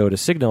actually showed a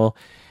signal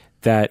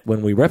that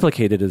when we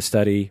replicated the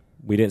study,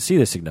 we didn't see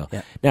the signal.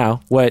 Yeah. Now,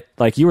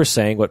 like you were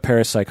saying, what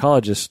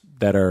parapsychologists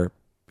that are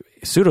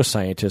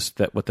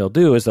pseudoscientists, what they'll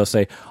do is they'll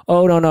say,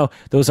 oh, no,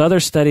 those other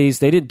studies,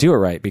 they didn't do it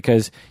right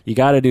because you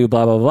got to do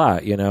blah, blah, blah,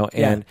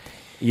 and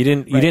you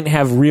didn't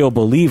have real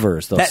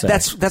believers, they'll say.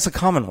 That's a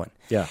common one.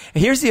 Yeah.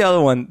 Here's the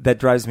other one that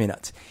drives me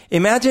nuts.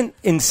 Imagine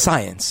in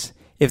science,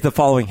 if the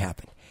following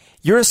happened.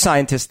 You're a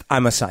scientist,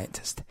 I'm a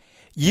scientist.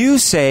 You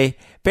say,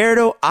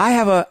 Berto, I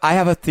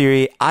have a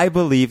theory. I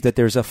believe that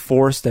there's a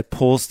force that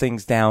pulls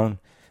things down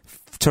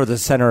to the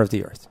center of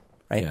the earth.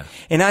 Right? Yeah.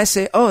 And I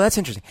say, oh, that's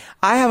interesting.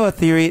 I have a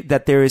theory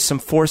that there is some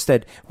force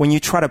that when you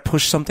try to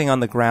push something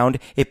on the ground,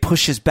 it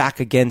pushes back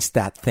against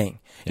that thing.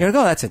 Yeah. You're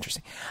like, oh, that's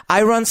interesting.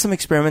 I run some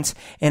experiments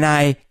and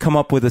I come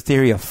up with a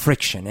theory of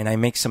friction and I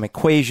make some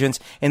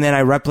equations and then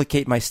I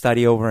replicate my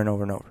study over and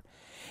over and over.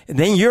 And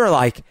then you're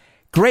like,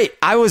 great,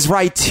 I was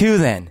right too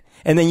then.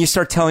 And then you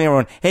start telling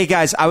everyone, hey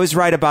guys, I was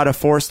right about a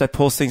force that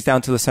pulls things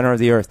down to the center of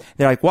the earth.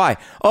 They're like, why?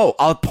 Oh,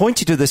 I'll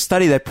point you to the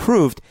study that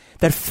proved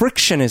that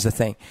friction is a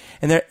thing.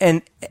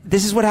 And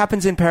this is what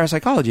happens in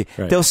parapsychology.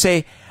 Right. They'll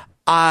say,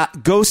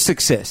 ghosts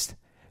exist.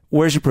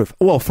 Where's your proof?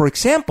 Well, for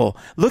example,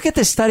 look at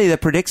the study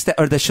that predicts that,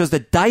 or that shows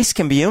that dice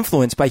can be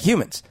influenced by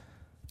humans.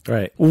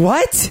 Right.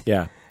 What?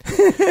 Yeah.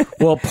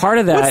 Well, part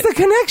of that. What's the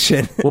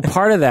connection? Well,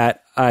 part of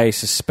that, I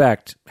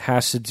suspect,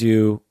 has to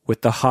do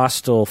with the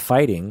hostile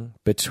fighting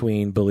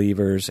between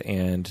believers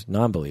and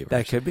non-believers.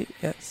 That could be,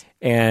 yes.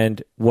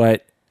 And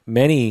what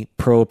many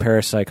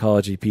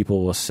pro-parapsychology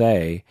people will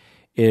say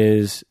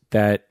is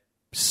that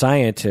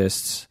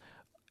scientists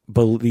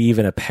believe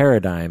in a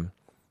paradigm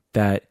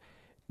that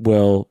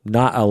will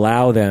not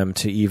allow them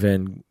to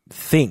even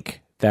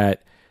think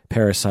that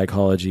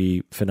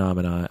parapsychology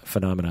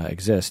phenomena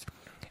exist.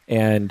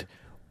 And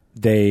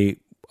they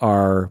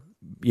are,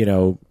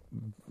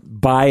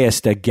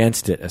 biased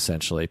against it,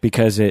 essentially,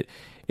 because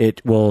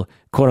it will,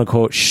 quote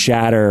unquote,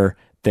 shatter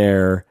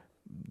their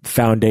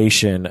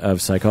foundation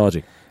of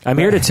psychology. I'm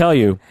here to tell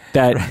you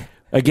that,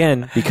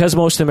 again, because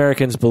most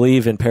Americans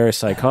believe in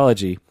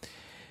parapsychology,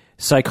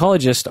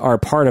 psychologists are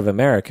part of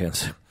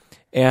Americans.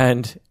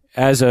 And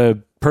as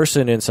a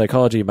person in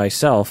psychology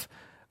myself,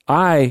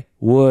 I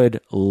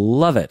would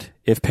love it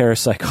if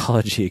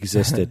parapsychology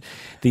existed.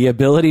 The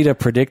ability to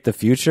predict the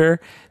future,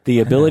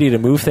 the ability to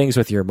move things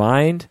with your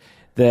mind,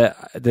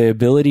 the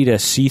ability to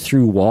see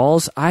through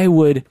walls.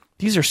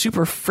 These are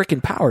super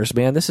freaking powers,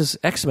 man. This is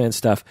X-Men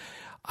stuff.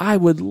 I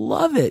would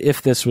love it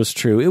if this was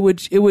true. It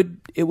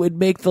would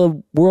make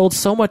the world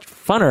so much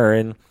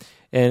funner,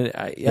 and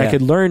I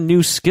could learn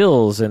new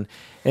skills, and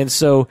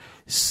so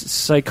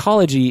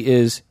psychology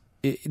is.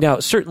 Now,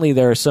 certainly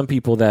there are some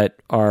people that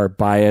are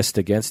biased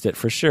against it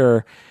for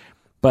sure,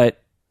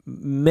 but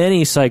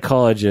many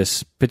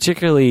psychologists,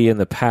 particularly in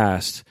the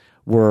past,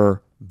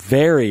 were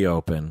very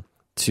open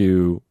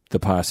to the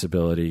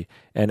possibility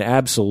and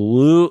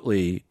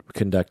absolutely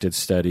conducted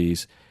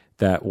studies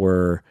that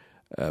were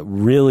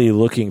really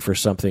looking for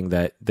something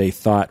that they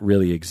thought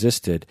really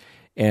existed.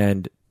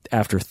 And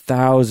after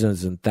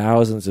thousands and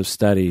thousands of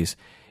studies,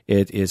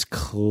 it is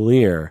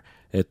clear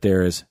that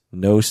there is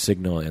no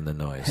signal in the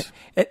noise.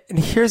 And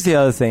here's the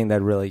other thing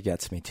that really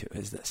gets me too,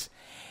 is this.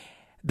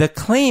 The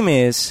claim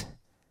is,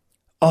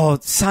 oh,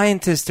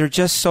 scientists, they're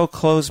just so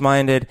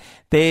close-minded.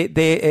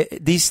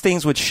 These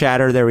things would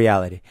shatter their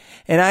reality.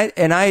 And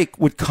I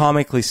would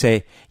comically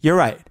say, you're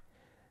right.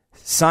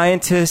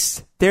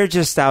 Scientists, they're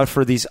just out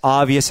for these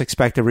obvious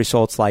expected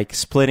results like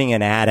splitting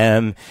an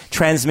atom,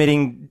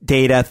 transmitting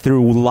data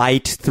through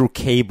light, through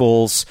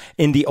cables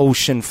in the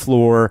ocean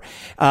floor,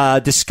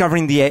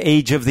 discovering the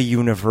age of the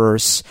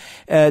universe,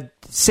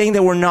 saying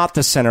that we're not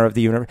the center of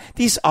the universe.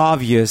 These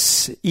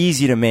obvious,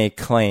 easy to make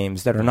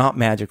claims that are not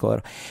magical at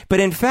all. But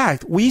in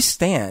fact, we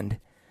stand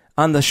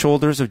on the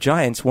shoulders of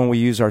giants when we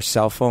use our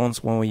cell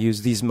phones, when we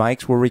use these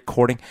mics, we're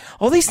recording.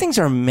 All these things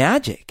are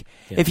magic.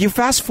 Yeah. If you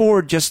fast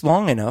forward just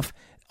long enough,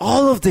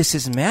 all of this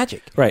is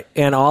magic. Right.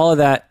 And all of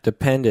that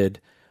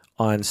depended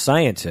on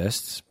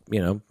scientists,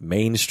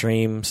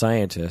 mainstream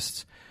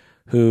scientists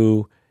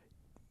who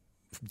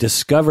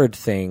discovered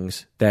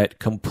things that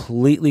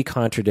completely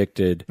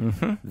contradicted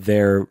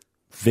their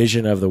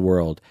vision of the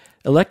world.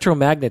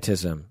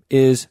 Electromagnetism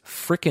is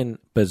freaking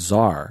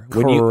bizarre.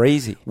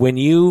 Crazy. When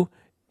you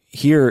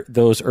hear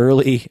those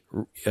early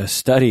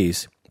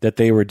studies that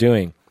they were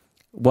doing,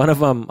 one of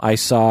them I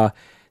saw,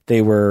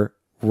 they were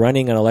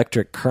running an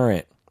electric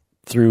current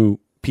through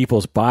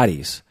people's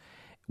bodies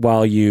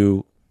while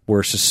you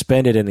were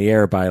suspended in the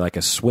air by like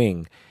a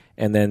swing,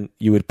 and then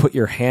you would put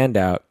your hand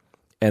out,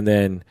 and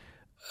then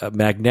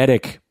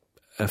magnetic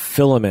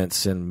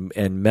filaments and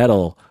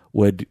metal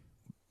would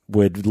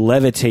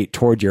levitate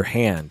toward your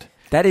hand.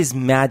 That is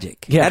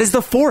magic. Yeah. That is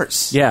the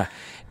force. Yeah.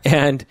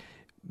 And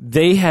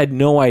they had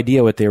no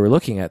idea what they were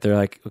looking at. They're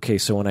like, okay,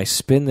 so when I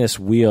spin this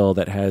wheel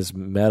that has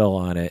metal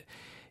on it,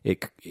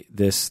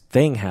 this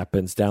thing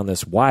happens down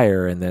this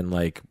wire, and then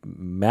like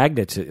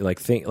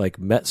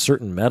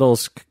certain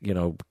metals,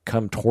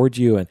 come toward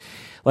you, and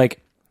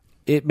like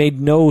it made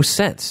no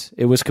sense.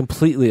 It was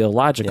completely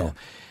illogical. Yeah.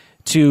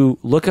 To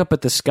look up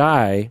at the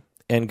sky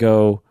and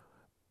go,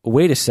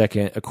 wait a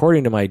second,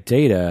 according to my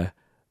data,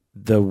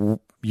 the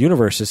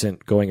universe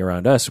isn't going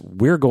around us.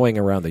 We're going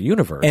around the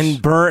universe.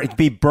 And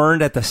be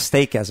burned at the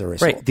stake as a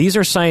result. Right. These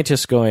are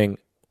scientists going,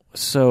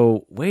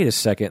 so wait a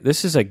second,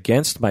 this is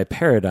against my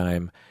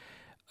paradigm.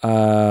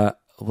 Well,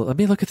 let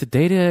me look at the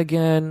data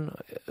again.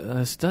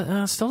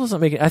 Still doesn't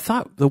make it. I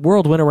thought the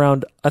world went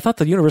around. I thought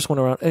the universe went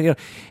around. And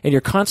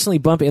you're constantly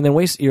bumping, and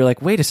then you're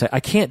like, wait a second, I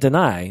can't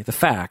deny the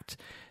fact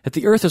that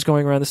the Earth is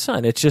going around the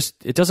sun. It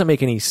doesn't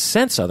make any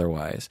sense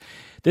otherwise.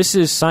 This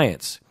is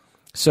science.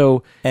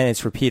 So, and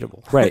it's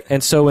repeatable. Right.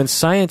 And so when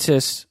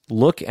scientists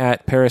look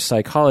at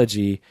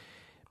parapsychology,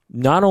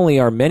 not only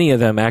are many of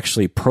them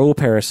actually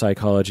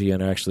pro-parapsychology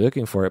and are actually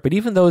looking for it, but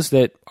even those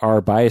that are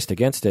biased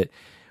against it,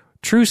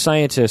 true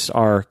scientists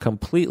are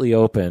completely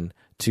open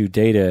to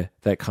data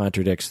that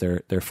contradicts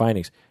their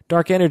findings.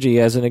 Dark energy,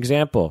 as an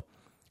example,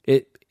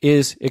 it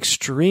is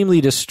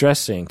extremely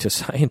distressing to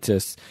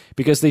scientists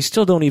because they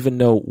still don't even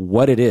know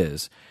what it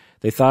is.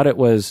 They thought it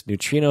was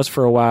neutrinos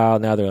for a while.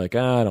 Now they're like,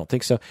 I don't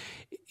think so.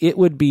 It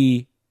would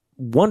be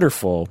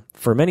wonderful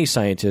for many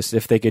scientists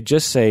if they could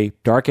just say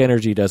dark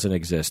energy doesn't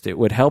exist. It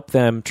would help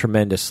them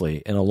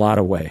tremendously in a lot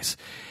of ways.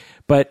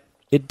 But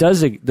it does.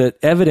 The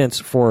evidence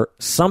for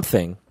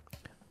something,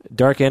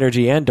 dark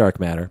energy and dark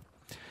matter,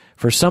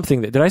 for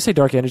something that, did I say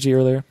dark energy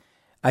earlier?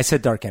 I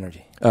said dark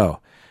energy. Oh,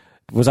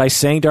 was I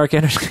saying dark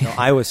energy? No,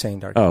 I was saying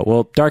dark energy. Oh,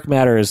 well, dark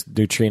matter is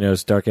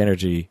neutrinos. Dark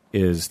energy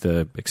is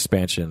the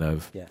expansion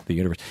of the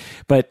universe.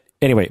 But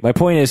anyway, my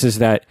point is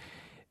that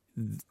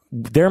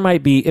it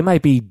might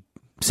be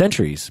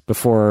centuries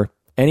before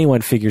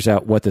anyone figures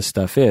out what this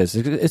stuff is.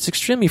 It's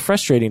extremely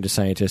frustrating to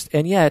scientists,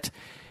 and yet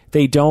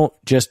they don't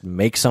just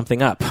make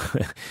something up.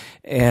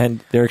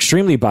 And they're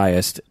extremely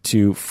biased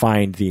to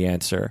find the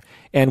answer.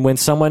 And when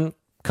someone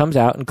comes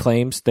out and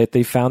claims that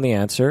they found the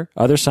answer,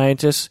 other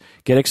scientists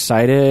get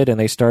excited and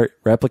they start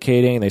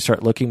replicating and they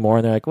start looking more,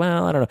 and they're like,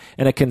 well, I don't know.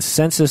 And a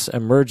consensus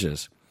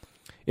emerges.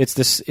 It's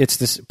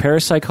this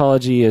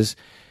parapsychology is,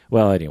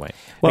 well, anyway.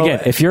 Well,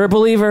 again, if you're a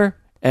believer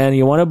and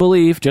you want to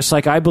believe, just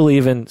like I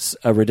believe in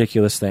a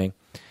ridiculous thing,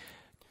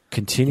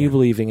 continue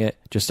believing it.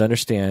 Just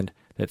understand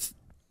that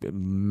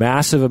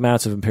massive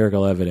amounts of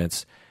empirical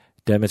evidence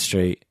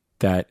demonstrate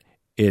that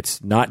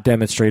it's not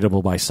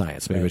demonstratable by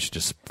science. Maybe we should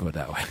just put it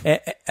that way.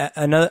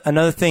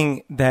 Another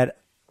thing that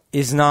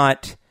is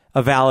not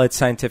a valid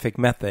scientific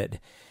method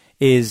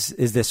is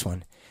this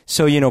one.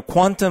 So,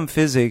 quantum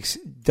physics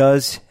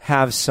does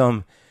have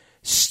some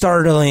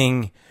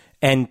startling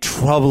and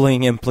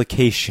troubling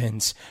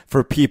implications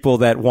for people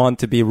that want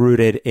to be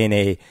rooted in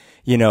a,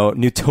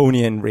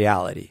 Newtonian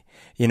reality.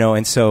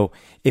 And so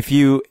if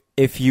you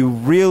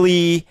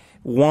really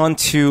want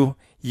to,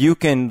 you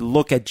can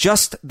look at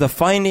just the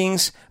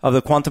findings of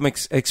the quantum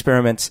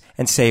experiments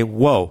and say,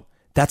 whoa,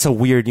 that's a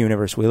weird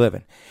universe we live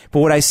in. But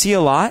what I see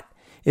a lot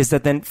is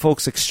that then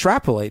folks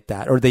extrapolate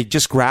that, or they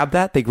just grab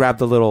that. They grab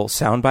the little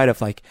soundbite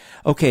of like,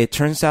 okay, it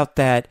turns out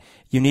that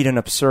you need an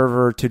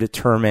observer to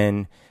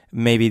determine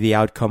maybe the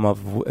outcome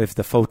of if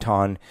the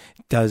photon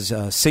does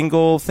a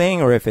single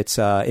thing or if it's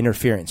an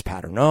interference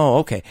pattern. Oh,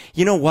 okay.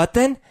 You know what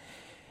then?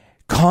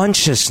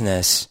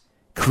 Consciousness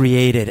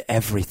created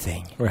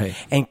everything. Right.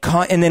 And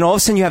then all of a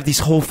sudden you have these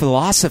whole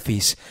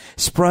philosophies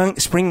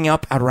springing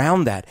up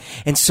around that.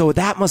 And so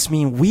that must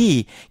mean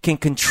we can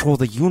control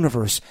the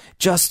universe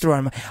just through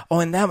our mind. Oh,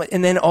 and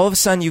then all of a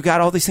sudden you got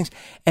all these things,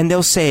 and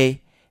they'll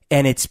say,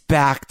 and it's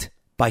backed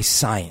by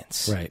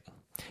science. Right.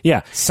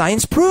 Yeah.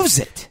 Science proves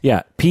it.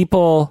 Yeah.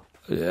 People,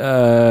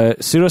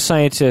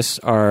 pseudoscientists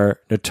are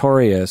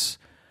notorious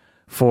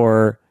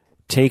for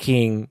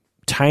taking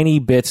tiny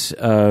bits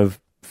of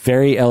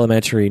very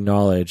elementary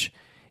knowledge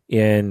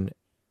in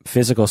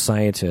physical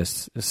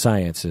sciences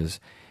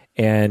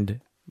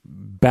and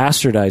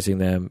bastardizing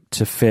them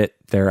to fit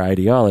their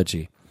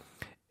ideology.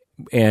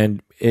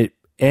 And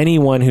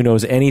anyone who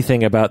knows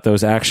anything about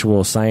those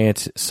actual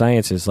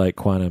sciences like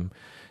quantum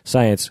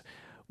science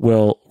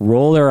will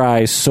roll their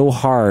eyes so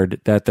hard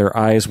that their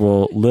eyes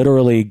will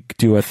literally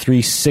do a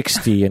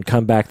 360 and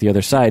come back the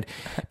other side,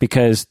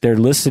 because they're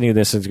listening to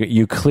this and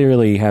you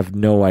clearly have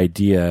no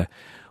idea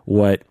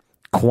what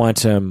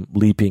quantum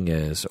leaping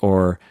is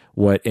or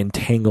what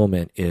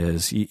entanglement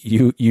is.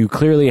 You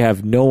clearly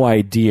have no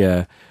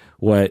idea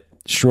what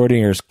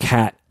Schrodinger's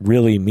cat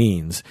really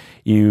means.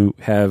 You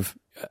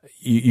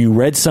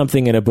read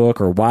something in a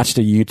book or watched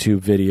a YouTube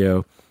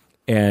video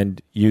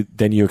and you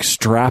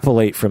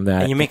extrapolate from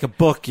that. And you make a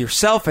book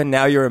yourself, and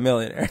now you're a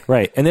millionaire.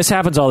 Right. And this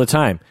happens all the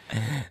time.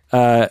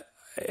 Now,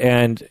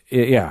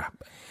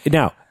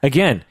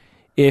 again,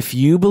 if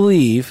you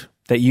believe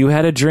that you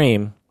had a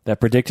dream that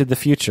predicted the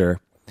future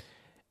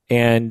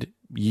and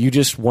you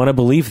just want to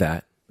believe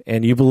that,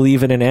 and you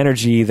believe in an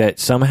energy that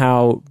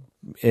somehow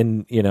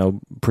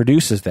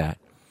produces that,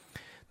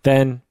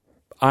 then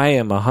I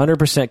am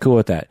 100% cool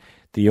with that.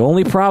 The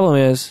only problem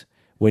is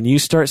when you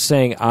start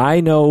saying, I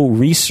know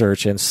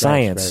research and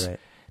science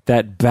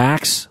that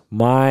backs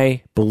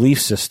my belief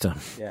system.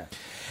 Yeah.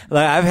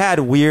 Like, I've had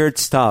weird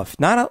stuff,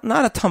 not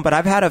a ton, but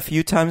I've had a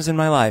few times in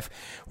my life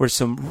where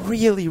some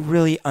really,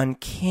 really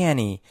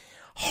uncanny,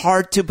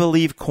 hard to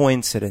believe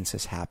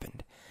coincidences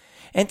happened.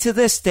 And to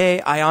this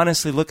day, I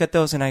honestly look at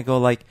those and I go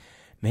like,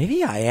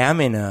 maybe I am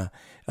in a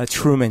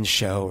Truman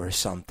Show or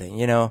something,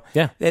 you know?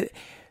 Yeah.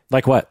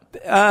 Like what?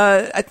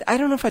 I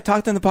don't know if I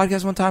talked on the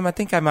podcast one time. I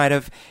think I might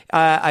have.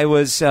 I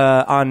was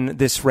on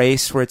this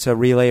race where it's a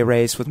relay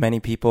race with many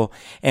people,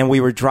 and we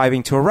were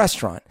driving to a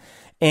restaurant.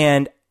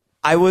 And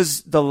I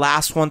was the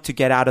last one to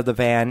get out of the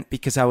van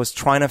because I was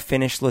trying to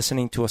finish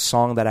listening to a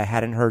song that I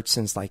hadn't heard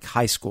since like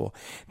high school.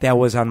 That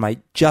was on my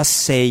Just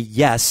Say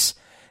Yes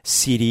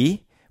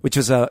CD, which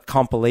was a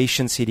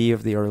compilation CD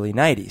of the early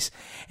 90s.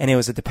 And it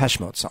was a Depeche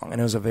Mode song. And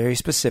it was a very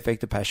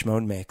specific Depeche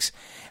Mode mix.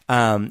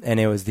 And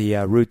it was the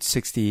Route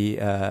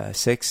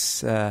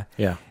 66. But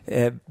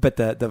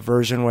the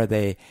version where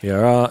they...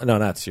 no,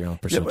 that's your own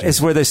personal. It's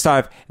where they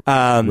start...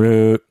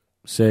 Route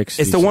 66.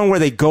 It's the one where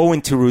they go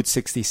into Route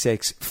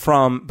 66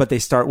 but they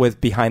start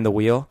with Behind the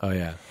Wheel. Oh,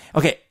 yeah.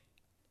 Okay.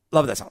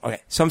 Love that song.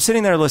 Okay. So I'm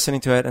sitting there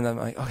listening to it, and I'm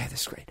like, okay,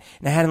 this is great.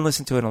 And I hadn't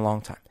listened to it in a long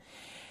time.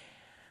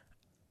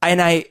 And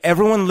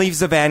everyone leaves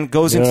the van,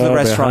 goes into the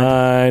restaurant.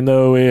 Behind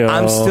the wheel.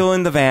 I'm still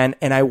in the van,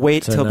 and I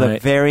wait till the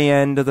very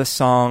end of the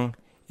song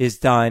is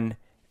done.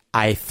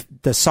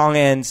 The song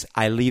ends.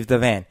 I leave the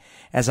van.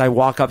 As I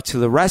walk up to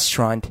the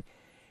restaurant,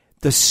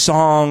 the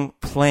song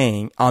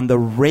playing on the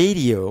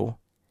radio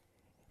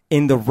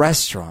in the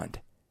restaurant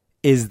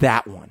is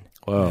that one.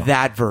 Whoa.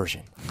 That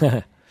version.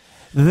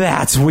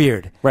 That's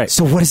weird. Right.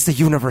 So what is the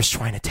universe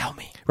trying to tell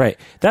me? Right.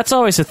 That's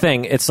always the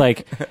thing. It's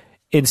like,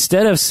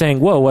 instead of saying,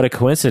 whoa, what a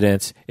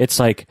coincidence, it's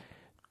like,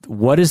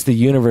 what is the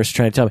universe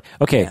trying to tell me?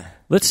 Okay,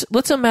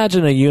 let's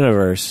imagine a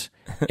universe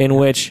in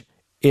which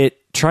it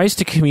tries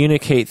to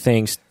communicate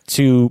things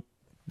to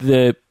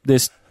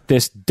this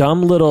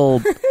dumb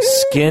little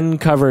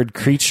skin-covered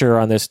creature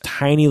on this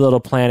tiny little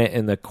planet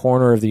in the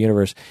corner of the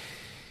universe,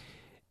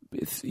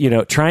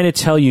 trying to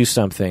tell you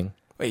something.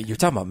 Wait, you're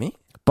talking about me?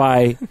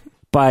 By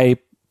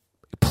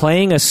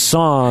playing a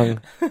song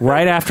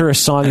right after a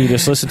song you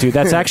just listened to.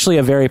 That's actually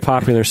a very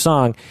popular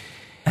song.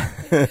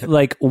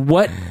 Like,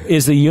 what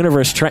is the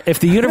universe trying? If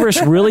the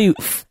universe really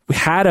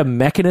had a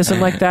mechanism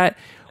like that,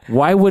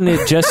 why wouldn't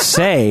it just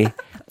say,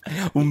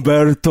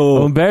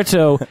 Umberto,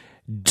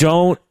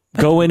 don't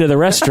go into the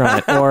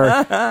restaurant,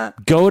 or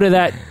go to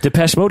that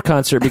Depeche Mode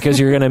concert because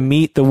you're going to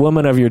meet the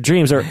woman of your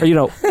dreams, or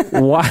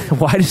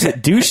why does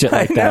it do shit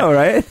like that? I know,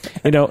 right?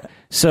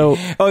 So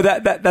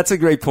that's a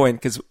great point,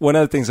 because one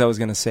of the things I was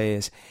going to say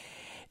is,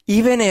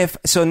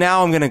 so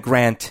now I'm going to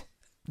grant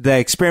the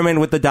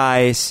experiment with the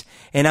dice,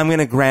 and I'm going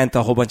to grant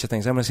a whole bunch of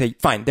things. I'm going to say,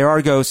 fine, there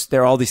are ghosts,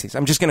 there are all these things.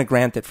 I'm just going to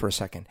grant it for a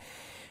second.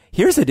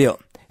 Here's the deal.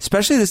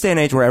 Especially this day and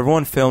age where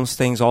everyone films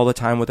things all the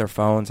time with their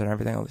phones and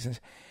everything, all these things.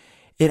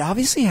 It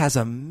obviously has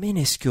a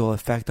minuscule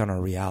effect on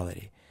our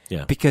reality.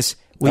 Yeah. Because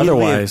we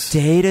live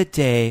day to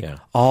day,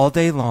 all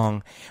day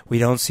long. We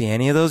don't see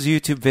any of those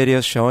YouTube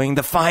videos showing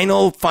the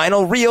final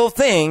real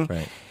thing.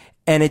 Right.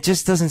 And it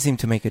just doesn't seem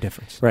to make a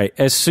difference. Right.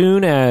 As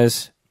soon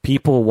as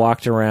people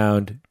walked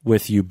around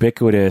with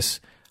ubiquitous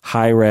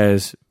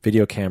high-res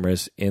video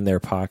cameras in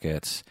their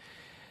pockets,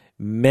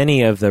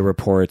 many of the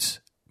reports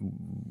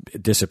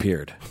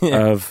disappeared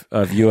of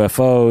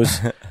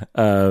UFOs,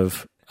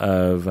 of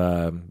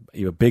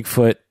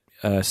Bigfoot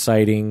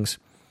sightings.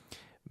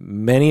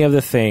 Many of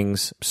the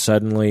things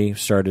suddenly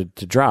started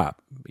to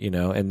drop,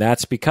 and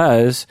that's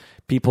because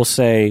people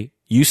say,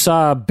 you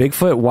saw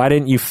Bigfoot, why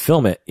didn't you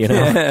film it?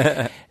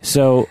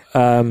 So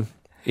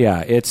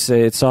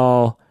it's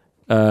all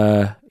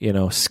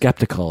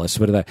skeptical as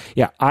to that.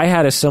 Yeah, I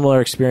had a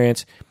similar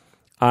experience.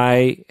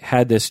 I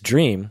had this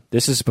dream.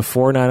 This is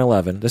before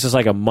 9/11. This is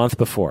like a month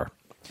before,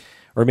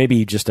 or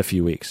maybe just a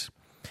few weeks.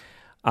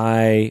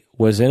 I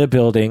was in a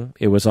building.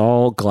 It was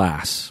all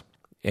glass,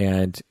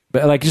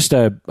 but like just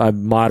a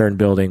modern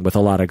building with a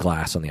lot of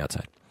glass on the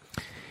outside.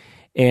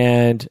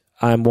 And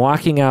I'm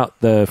walking out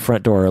the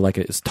front door, like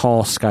a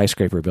tall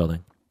skyscraper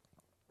building.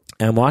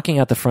 And I'm walking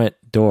out the front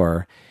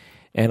door,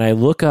 and I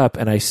look up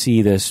and I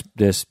see this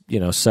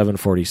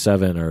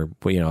 747 or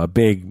a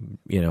big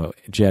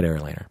jet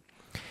airliner,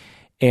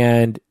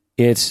 and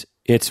it's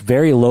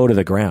very low to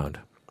the ground.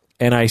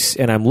 And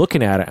I'm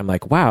looking at it. I'm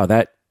like, wow,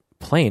 that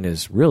plane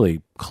is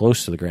really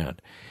close to the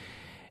ground.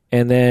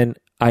 And then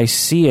I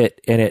see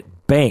it, and it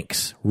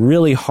banks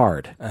really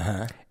hard.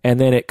 Uh-huh. And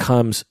then it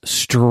comes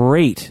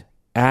straight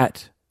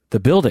at the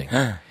building.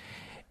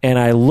 And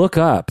I look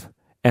up,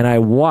 and I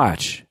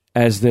watch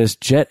as this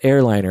jet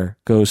airliner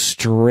goes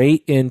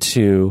straight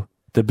into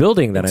the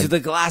building into the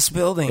glass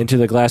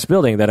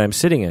building that I'm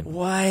sitting in.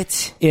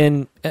 What?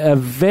 In a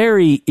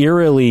very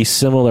eerily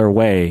similar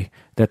way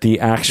that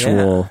the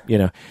actual,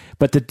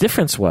 but the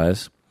difference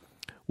was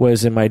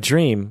in my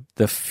dream,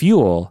 the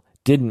fuel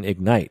didn't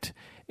ignite.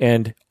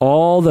 And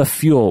all the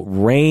fuel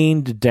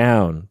rained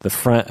down the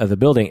front of the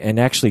building and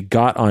actually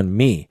got on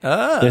me,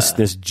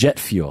 this jet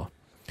fuel.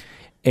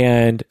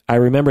 And I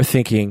remember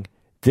thinking,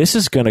 this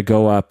is going to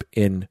go up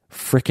in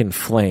frickin'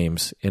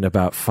 flames in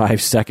about 5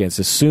 seconds.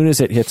 As soon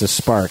as it hits a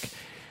spark,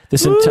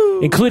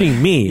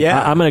 including me,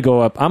 I'm going to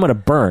go up. I'm going to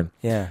burn.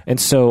 Yeah. And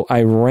so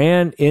I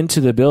ran into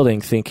the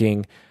building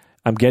thinking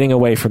I'm getting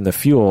away from the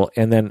fuel.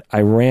 And then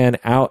I ran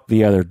out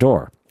the other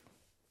door.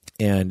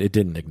 And it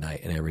didn't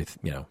ignite and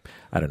everything,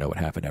 I don't know what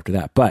happened after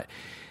that. But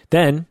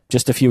then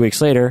just a few weeks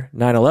later,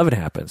 9/11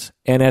 happens.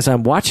 And as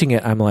I'm watching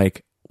it, I'm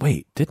like,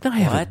 wait, didn't I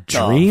have a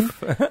dream?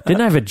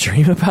 Didn't I have a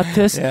dream about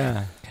this?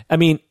 Yeah. I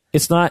mean,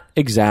 it's not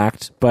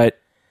exact, but...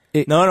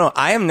 No,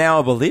 I am now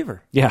a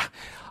believer. Yeah.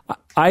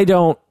 I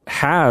don't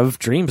have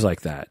dreams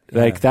like that.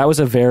 Yeah. Like, that was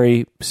a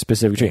very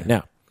specific dream.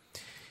 Now,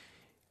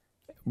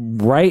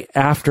 right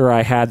after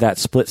I had that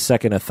split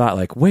second of thought,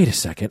 like, wait a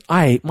second,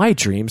 my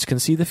dreams can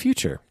see the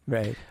future.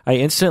 Right. I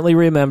instantly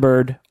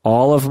remembered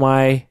all of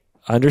my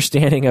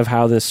understanding of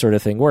how this sort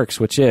of thing works,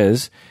 which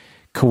is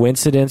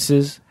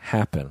coincidences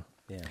happen.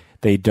 Yeah.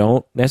 They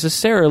don't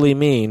necessarily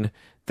mean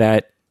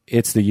that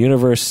it's the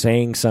universe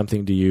saying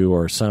something to you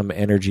or some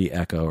energy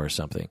echo or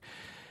something.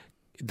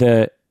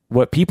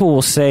 What people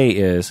will say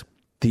is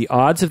the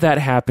odds of that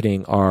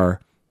happening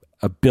are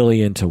 1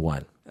 billion to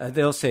 1.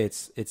 They'll say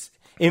it's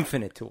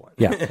infinite to 1.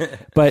 Yeah.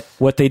 But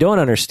what they don't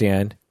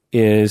understand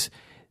is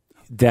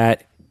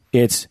that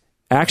it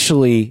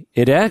actually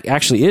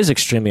is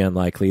extremely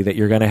unlikely that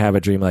you're going to have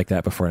a dream like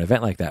that before an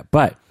event like that.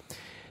 But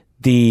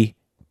the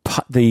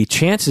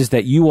chances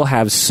that you will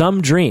have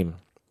some dream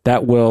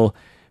that will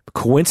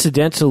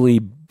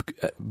coincidentally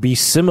be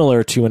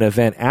similar to an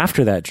event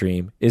after that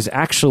dream is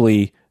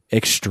actually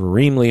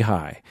extremely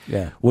high.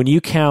 Yeah. When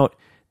you count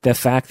the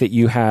fact that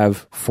you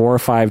have 4 or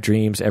 5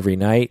 dreams every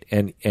night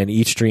and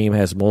each dream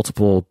has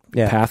multiple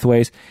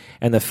pathways,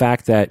 and the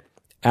fact that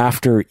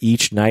after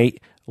each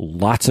night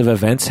lots of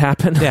events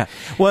happen. Yeah.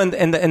 Well,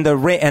 and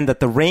that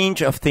the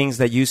range of things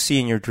that you see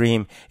in your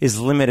dream is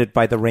limited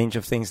by the range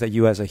of things that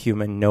you as a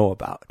human know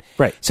about.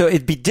 Right. So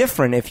it'd be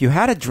different if you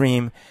had a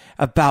dream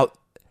about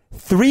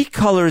 3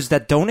 colors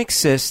that don't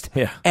exist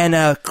and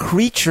a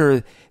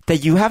creature that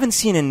you haven't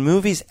seen in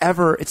movies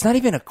ever. It's not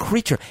even a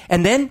creature.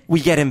 And then we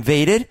get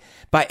invaded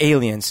by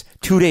aliens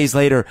 2 days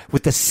later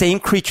with the same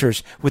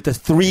creatures with the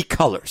 3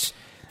 colors.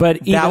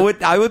 But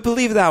I would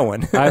believe that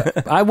one.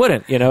 I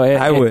wouldn't,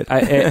 I would.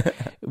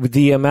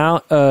 The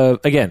amount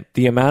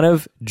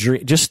of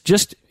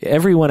just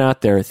everyone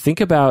out there, think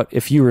about,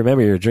 if you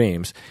remember your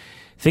dreams,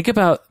 think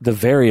about the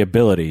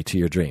variability to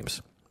your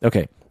dreams.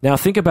 Okay. Now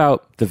think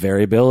about the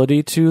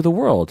variability to the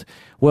world.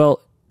 Well,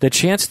 the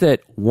chance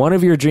that one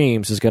of your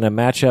dreams is going to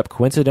match up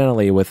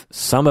coincidentally with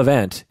some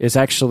event is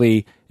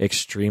actually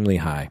extremely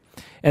high.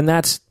 And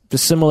that's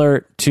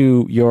similar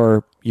to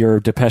your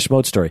Depeche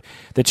Mode story.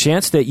 The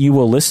chance that you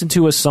will listen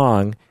to a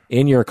song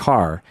in your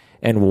car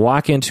and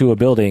walk into a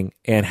building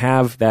and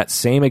have that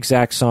same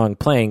exact song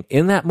playing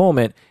in that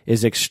moment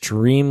is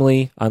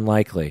extremely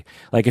unlikely.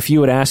 Like if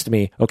you had asked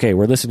me, okay,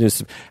 we're listening to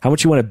this, how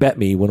much you want to bet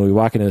me when we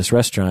walk into this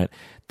restaurant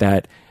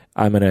that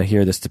I'm going to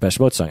hear this Depeche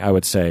Mode song? I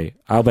would say,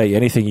 I'll bet you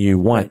anything you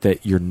want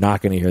that you're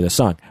not going to hear this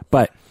song.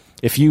 But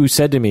if you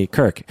said to me,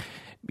 Kirk,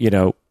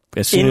 in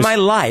my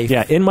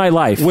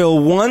life,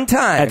 will one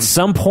time at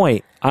some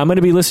point I'm going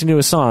to be listening to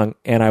a song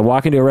and I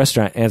walk into a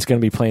restaurant and it's going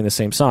to be playing the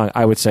same song,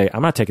 I would say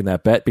I'm not taking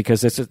that bet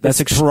because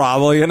that's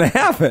probably going to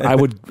happen. I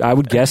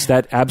would guess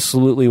that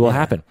absolutely will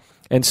happen.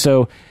 And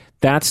so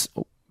that's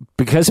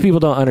because people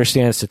don't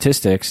understand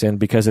statistics and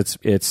because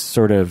it's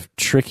sort of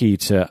tricky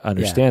to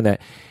understand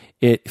that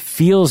it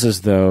feels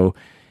as though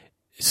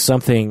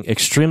something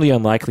extremely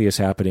unlikely is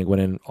happening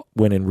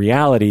when in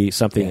reality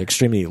something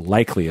extremely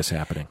likely is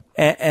happening.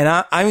 And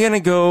I'm going to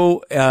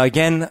go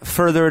again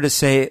further to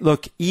say,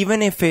 look,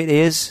 even if it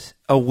is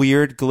a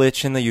weird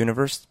glitch in the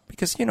universe,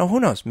 because, who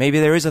knows? Maybe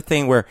there is a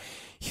thing where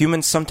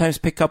humans sometimes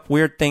pick up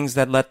weird things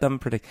that let them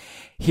predict.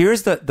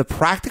 Here's the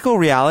practical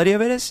reality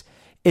of it is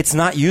it's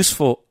not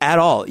useful at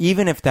all,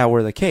 even if that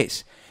were the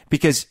case.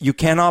 Because you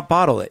cannot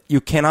bottle it.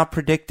 You cannot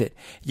predict it.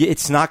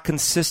 It's not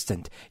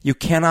consistent. You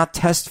cannot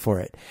test for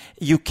it.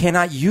 You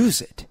cannot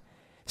use it.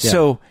 Yeah.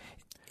 So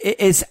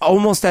it's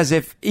almost as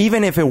if,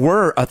 even if it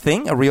were a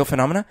thing, a real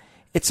phenomena,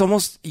 it's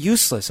almost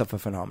useless of a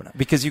phenomena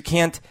because you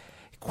can't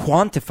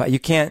quantify. You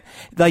can't,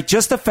 like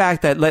just the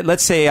fact that,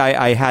 let's say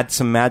I had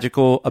some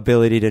magical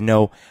ability to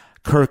know,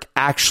 Kirk,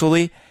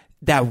 actually,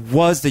 that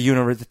was the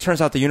universe. It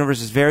turns out the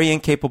universe is very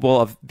incapable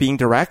of being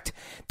direct.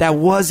 That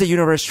was the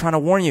universe trying to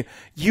warn you.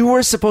 You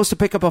were supposed to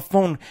pick up a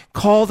phone,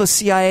 call the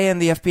CIA and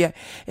the FBI,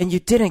 and you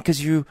didn't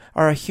because you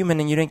are a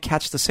human and you didn't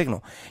catch the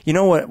signal. You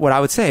know what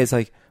I would say is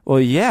like, well,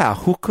 yeah,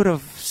 who could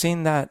have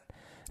seen that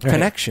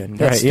connection.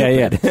 That's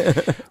right.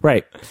 stupid. Yeah.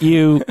 Right.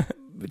 You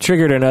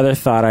triggered another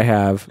thought I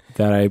have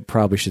that I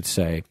probably should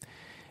say.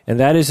 And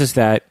that is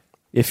that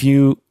if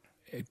you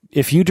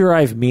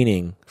derive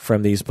meaning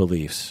from these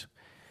beliefs,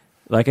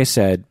 like I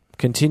said,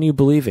 continue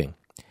believing.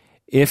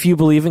 If you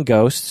believe in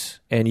ghosts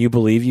and you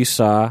believe you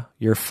saw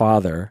your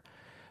father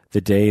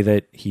the day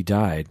that he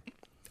died,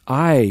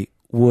 I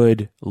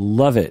would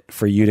love it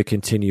for you to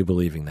continue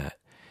believing that.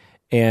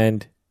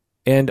 And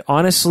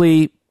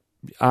honestly,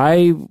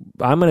 I'm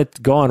going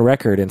to go on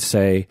record and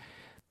say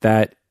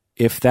that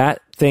if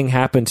that thing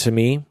happened to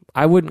me,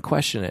 I wouldn't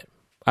question it.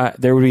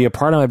 There would be a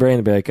part of my brain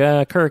that would be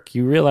like, Kirk,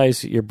 you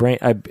realize your brain...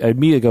 I'd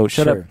immediately go,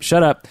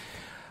 shut up.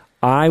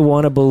 I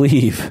want to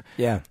believe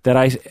that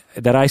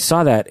I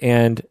saw that,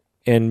 and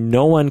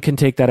no one can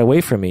take that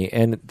away from me,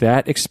 and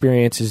that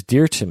experience is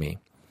dear to me.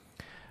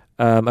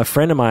 A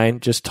friend of mine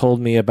just told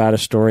me about a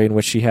story in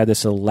which she had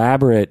this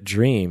elaborate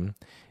dream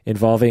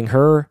involving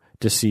her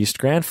deceased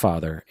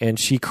grandfather, and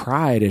she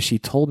cried as she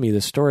told me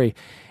this story,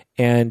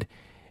 and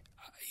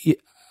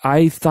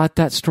I thought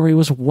that story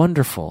was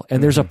wonderful,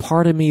 and there's a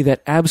part of me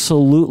that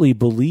absolutely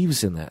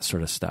believes in that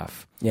sort of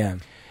stuff. Yeah.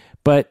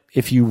 But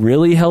if you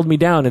really held me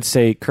down and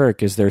say,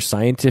 Kirk, is there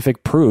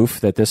scientific proof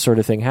that this sort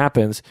of thing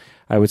happens?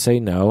 I would say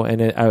no.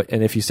 And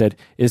if you said,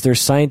 is there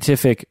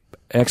scientific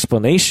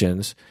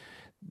explanations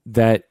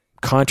that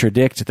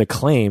contradict the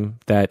claim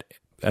that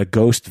a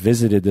ghost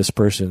visited this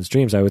person's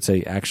dreams? I would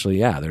say, actually,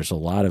 yeah, there's a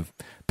lot of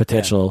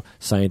potential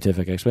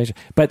scientific explanation.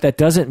 But that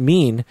doesn't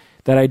mean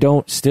that I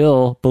don't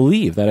still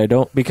believe,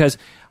 because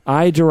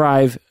I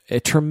derive a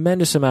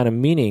tremendous amount of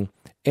meaning,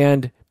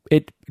 and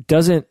it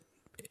doesn't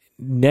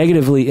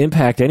negatively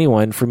impact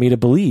anyone for me to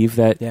believe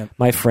that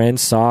my friend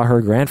saw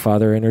her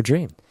grandfather in her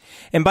dream.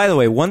 And by the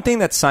way, one thing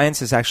that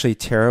science is actually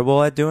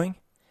terrible at doing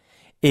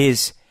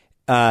is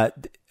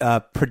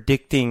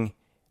predicting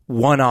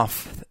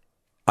one-off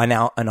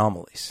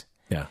anomalies.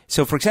 Yeah.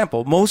 So, for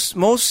example,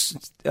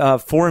 most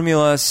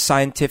formulas,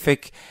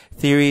 scientific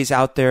theories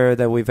out there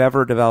that we've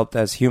ever developed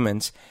as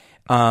humans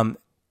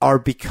are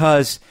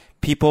because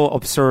people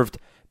observed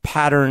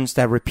patterns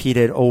that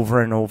repeated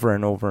over and over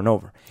and over and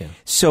over. Yeah.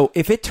 So,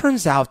 if it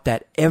turns out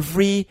that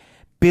every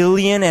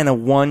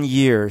 1,000,000,001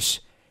 years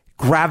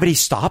gravity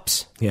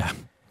stops,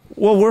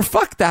 well, we're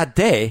fucked that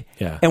day,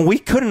 and we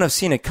couldn't have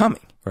seen it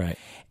coming. Right.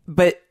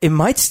 But it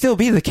might still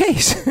be the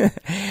case.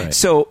 Right.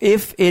 So,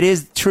 if it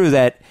is true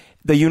that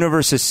the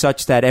universe is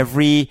such that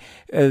every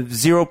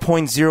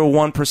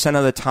 0.01%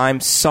 of the time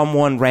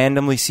someone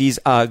randomly sees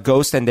a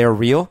ghost and they're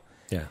real,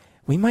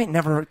 we might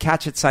never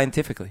catch it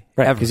scientifically.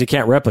 Right, because you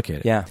can't replicate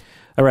it. Yeah.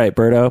 All right,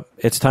 Berto,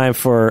 it's time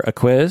for a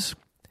quiz.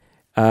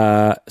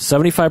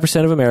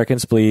 75% of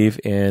Americans believe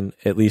in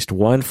at least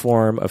one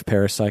form of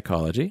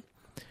parapsychology.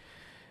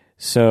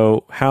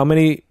 So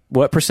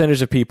what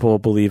percentage of people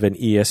believe in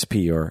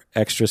ESP, or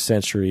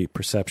extrasensory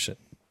perception?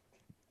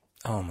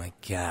 Oh my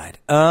God.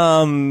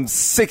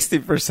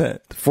 60%.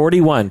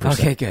 41%.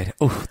 Okay, good.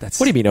 Oh, that's...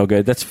 What do you mean, no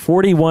good? That's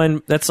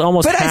 41. That's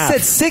almost half. But I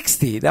said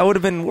 60. That would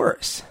have been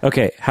worse.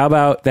 Okay, how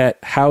about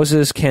that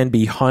houses can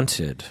be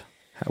haunted?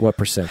 What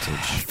percentage?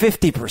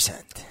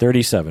 50%.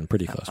 37,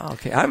 pretty close.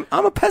 Okay, I'm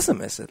a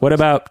pessimist. What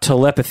about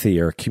telepathy,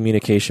 or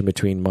communication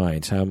between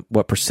minds?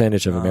 What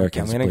percentage of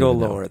Americans I'm going to go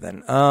lower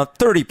then.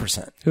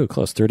 30%. Ooh,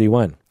 close,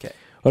 31. Okay.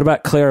 What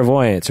about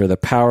clairvoyance, or the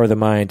power of the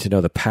mind to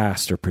know the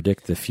past or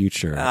predict the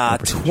future?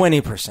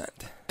 20%.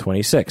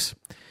 26.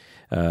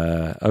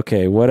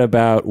 Okay, what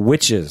about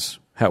witches?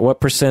 What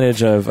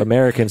percentage of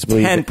Americans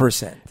believe?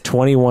 10%.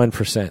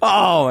 21%.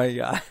 Oh my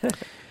God.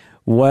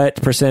 What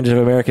percentage of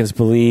Americans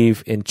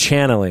believe in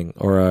channeling,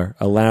 or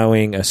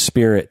allowing a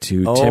spirit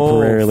to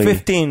temporarily...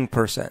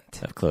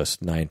 15%. Close,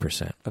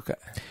 9%. Okay.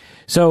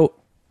 So,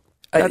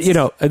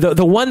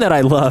 the one that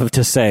I love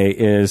to say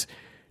is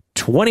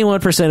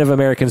 21% of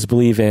Americans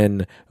believe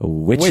in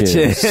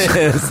witches.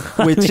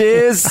 Which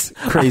is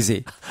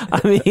crazy.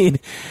 I mean,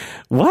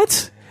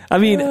 what? I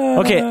mean,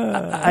 okay,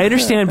 I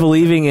understand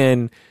believing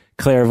in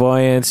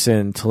clairvoyance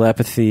and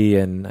telepathy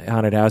and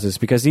haunted houses,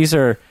 because these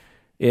are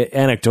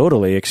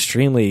anecdotally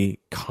extremely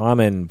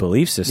common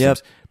belief systems.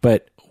 Yep.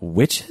 But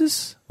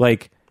witches?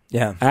 Like,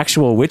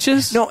 actual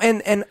witches? No,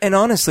 and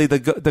honestly,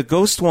 the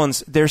ghost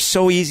ones, they're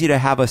so easy to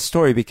have a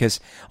story, because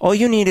all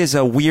you need is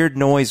a weird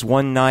noise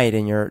one night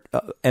in your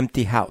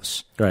empty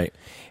house. Right.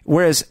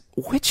 Whereas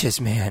witches,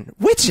 man,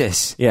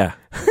 witches. Yeah.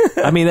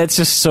 I mean, that's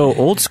just so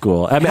old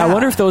school. I mean, I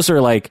wonder if those are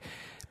like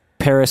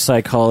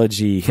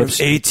parapsychology From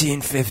hipsters.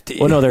 1850.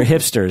 Well, no, they're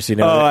hipsters, you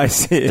know. Oh, I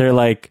see. They're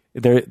like,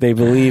 they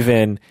believe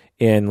in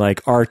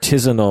like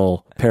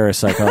artisanal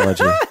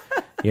parapsychology.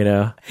 You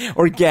know,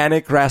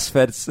 organic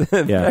grass-fed.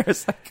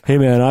 Hey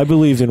man, I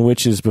believed in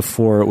witches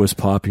before it was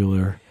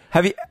popular.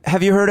 Have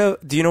you heard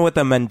of? Do you know what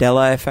the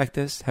Mandela effect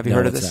is? Have you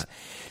heard of this?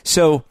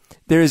 So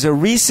there is a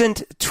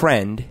recent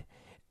trend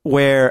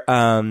where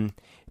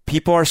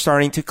people are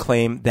starting to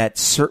claim that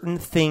certain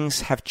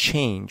things have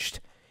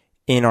changed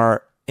in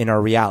our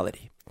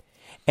reality,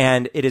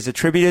 and it is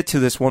attributed to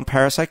this one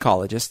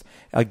parapsychologist,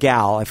 a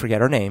gal, I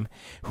forget her name,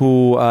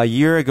 who a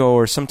year ago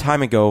or some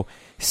time ago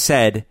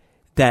said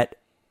that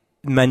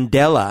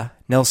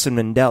Nelson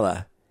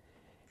Mandela,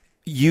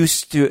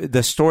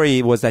 the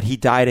story was that he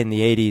died in the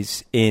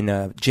 80s in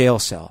a jail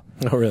cell.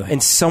 Oh, really?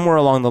 And somewhere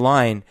along the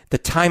line, the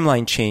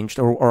timeline changed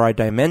or our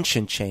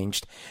dimension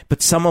changed,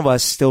 but some of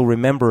us still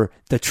remember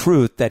the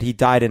truth that he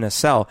died in a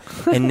cell.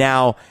 And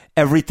now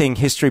everything,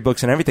 history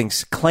books and everything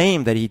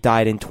claim that he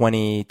died in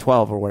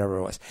 2012 or whatever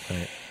it was.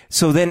 Right.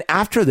 So then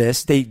after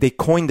this, they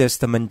coined this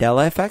the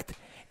Mandela effect.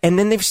 And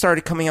then they've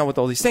started coming out with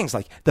all these things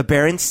like the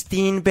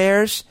Berenstein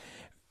Bears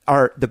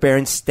are the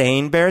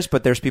Berenstain Bears,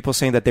 but there's people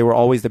saying that they were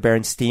always the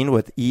Berenstein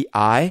with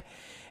EI.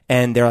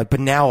 And they're like,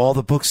 but now all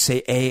the books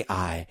say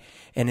AI.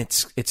 And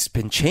it's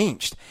been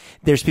changed.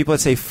 There's people that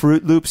say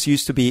Fruit Loops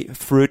used to be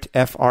Fruit,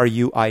 Fruit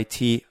Loops,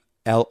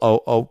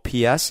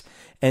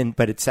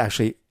 but it's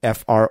actually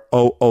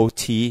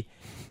Frootloops.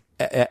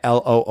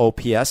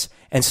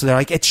 And so they're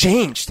like, it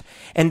changed.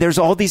 And there's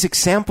all these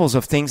examples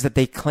of things that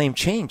they claim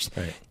changed.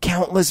 Right.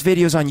 Countless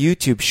videos on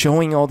YouTube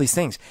showing all these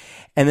things.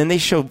 And then they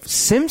show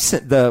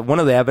one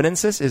of the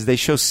evidences is they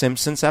show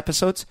Simpsons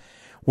episodes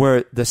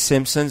where the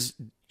Simpsons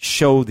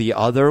show the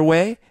other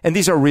way. And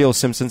these are real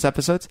Simpsons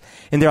episodes.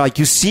 And they're like,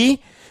 you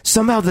see,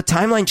 somehow the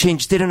timeline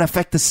change didn't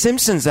affect the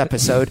Simpsons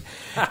episode,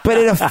 but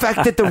it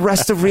affected the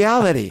rest of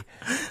reality.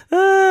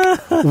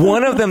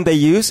 One of them they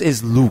use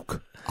is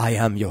Luke, I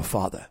am your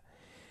father.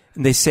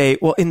 And they say,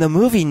 well, in the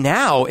movie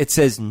now, it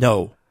says,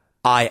 no,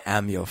 I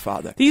am your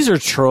father. These are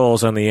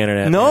trolls on the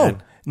internet.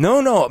 Man.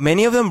 No.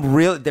 Many of them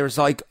there's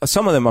like,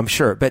 some of them I'm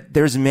sure, but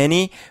there's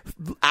many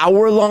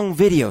hour-long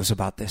videos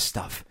about this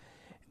stuff.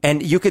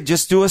 And you could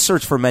just do a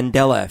search for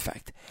Mandela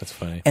effect. That's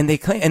funny. And they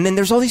claim, and then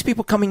there's all these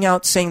people coming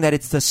out saying that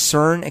it's the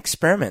CERN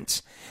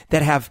experiments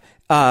that have,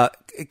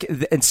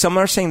 and some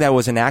are saying that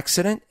was an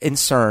accident in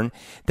CERN,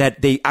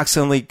 that they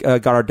accidentally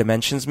got our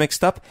dimensions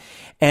mixed up.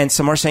 And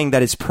some are saying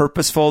that it's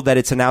purposeful, that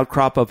it's an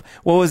outcrop of,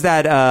 what was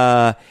that,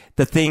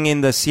 the thing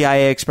in the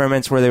CIA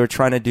experiments where they were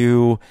trying to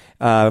do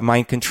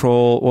mind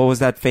control? What was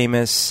that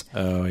famous?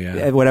 Oh,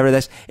 yeah. Whatever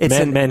this.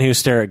 It's men who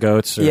stare at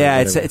goats. Yeah,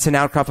 it's an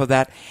outcrop of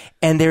that.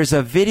 And there's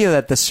a video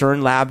that the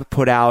CERN lab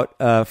put out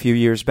a few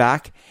years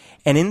back.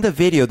 And in the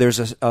video,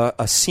 there's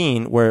a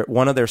scene where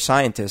one of their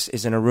scientists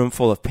is in a room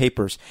full of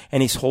papers,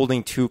 and he's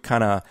holding two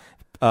kind of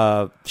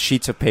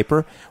sheets of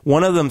paper.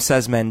 One of them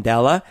says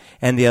Mandela,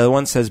 and the other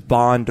one says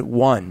Bond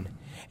 1.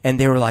 And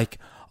they were like,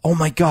 oh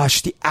my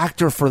gosh, the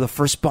actor for the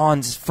first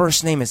Bond's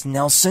first name is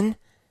Nelson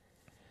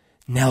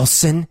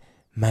Mandela.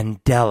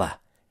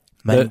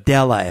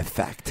 Mandela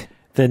effect.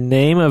 The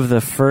name of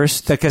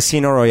the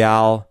Casino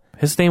Royale.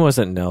 His name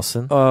wasn't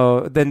Nelson.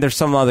 Oh, then there's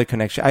some other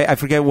connection. I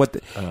forget what.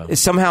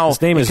 Somehow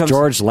his name is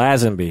George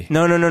Lazenby.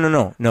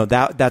 No.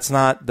 That's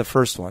not the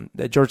first one.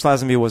 George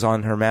Lazenby was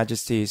on Her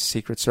Majesty's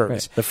Secret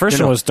Service. Right. The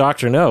first one was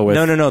Dr. No.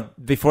 No.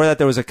 Before that,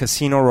 there was a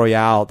Casino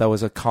Royale that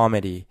was a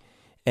comedy,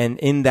 and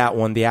in that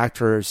one, the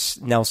actor is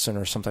Nelson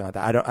or something like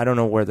that. I don't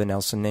know where the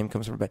Nelson name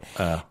comes from, but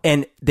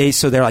and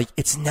they're like,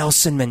 it's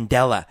Nelson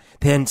Mandela.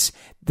 Then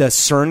the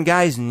CERN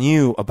guys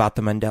knew about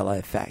the Mandela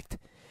effect.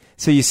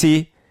 So you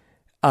see,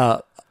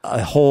 a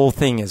whole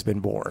thing has been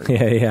born.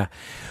 Yeah.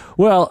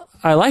 Well,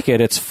 I like it.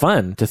 It's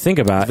fun to think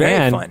about. It's very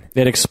and fun.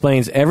 It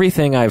explains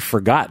everything I've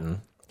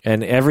forgotten.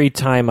 And every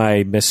time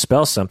I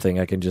misspell something,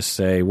 I can just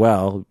say,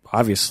 well,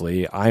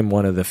 obviously, I'm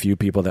one of the few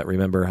people that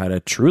remember how to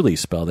truly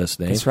spell this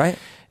name. That's right.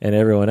 And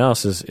everyone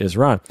else is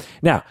wrong.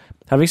 Now,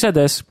 having said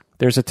this,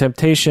 there's a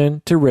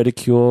temptation to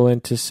ridicule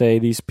and to say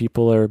these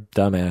people are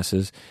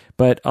dumbasses.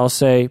 But I'll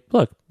say,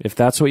 look, if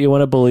that's what you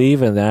want to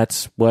believe and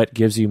that's what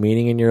gives you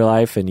meaning in your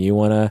life and you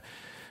want to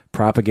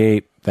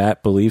propagate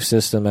that belief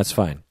system, that's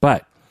fine.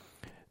 But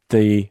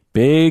the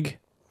big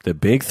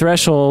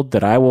threshold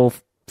that I will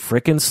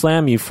frickin'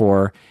 slam you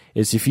for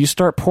is if you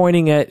start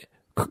pointing at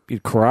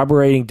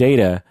corroborating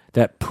data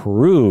that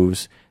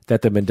proves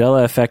that the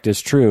Mandela effect is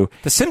true.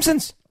 The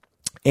Simpsons.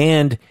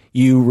 And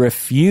you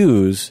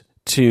refuse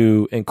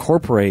to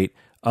incorporate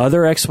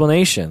other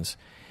explanations,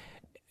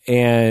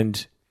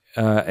 and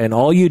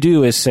all you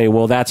do is say,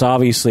 well, that's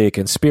obviously a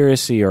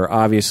conspiracy, or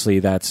obviously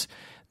that's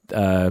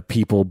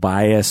people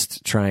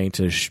biased trying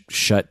to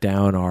shut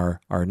down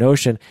our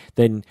notion,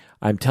 then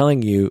I'm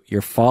telling you,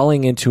 you're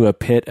falling into a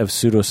pit of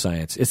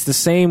pseudoscience. It's the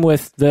same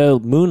with the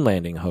moon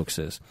landing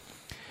hoaxes.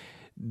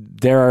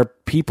 There are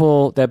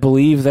people that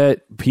believe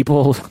that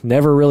people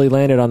never really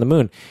landed on the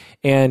moon.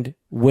 And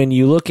when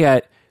you look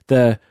at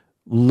the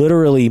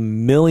literally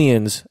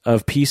millions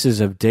of pieces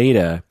of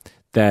data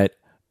that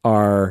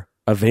are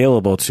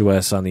available to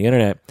us on the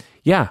internet,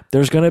 yeah,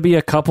 there's going to be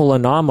a couple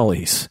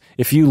anomalies.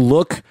 If you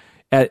look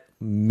at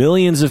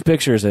millions of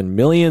pictures and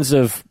millions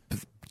of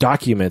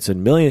documents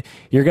and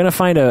you're going to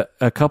find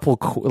a couple,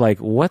 like,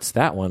 what's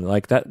that one?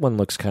 Like, that one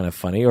looks kind of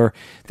funny, or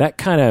that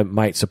kind of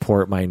might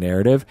support my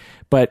narrative.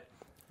 But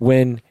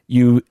when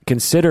you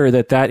consider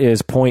that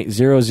is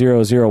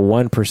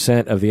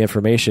 0.0001% of the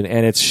information,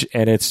 and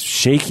it's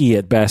shaky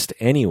at best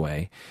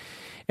anyway,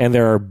 and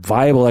there are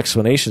viable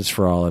explanations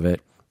for all of it,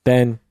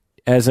 then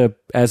as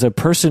a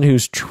person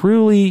who's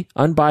truly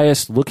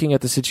unbiased looking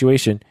at the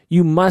situation,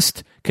 you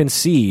must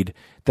concede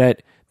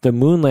that the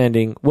moon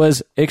landing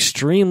was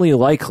extremely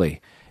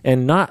likely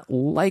and not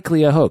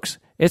likely a hoax.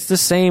 It's the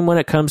same when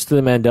it comes to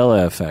the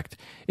Mandela effect.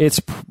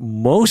 It's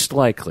most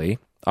likely,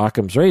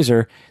 Occam's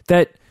razor,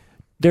 that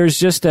there's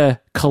just a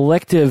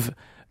collective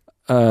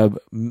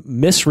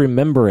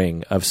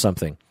misremembering of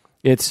something.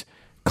 It's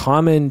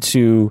common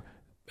to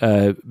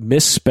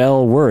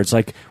misspell words.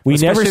 Like we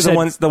Especially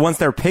never said the ones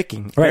they're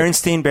picking. Right.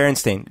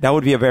 Berenstain. That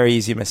would be a very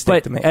easy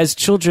mistake to make. As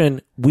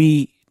children,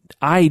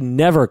 I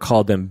never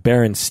called them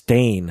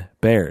Berenstain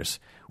Bears.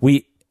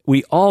 We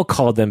all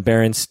called them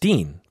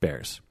Berenstein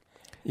Bears.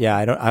 Yeah,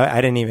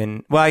 I didn't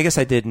even. Well, I guess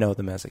I did know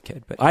them as a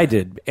kid, but I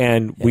did,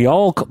 and we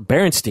all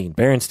Berenstein.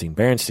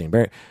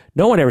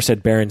 No one ever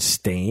said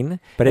Berenstain,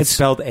 but it's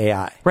spelled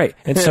AI, right?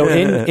 And so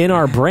in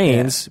our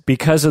brains,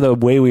 because of the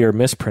way we are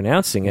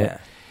mispronouncing it,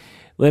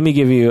 let me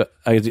give you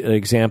an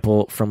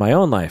example from my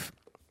own life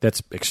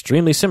that's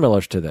extremely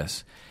similar to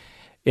this.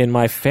 In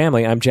my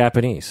family, I'm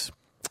Japanese,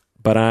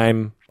 but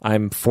I'm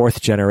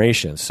fourth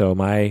generation. So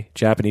my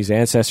Japanese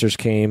ancestors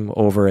came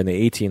over in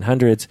the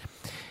 1800s,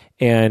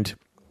 and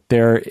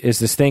there is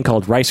this thing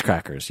called rice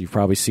crackers. You've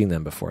probably seen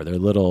them before. They're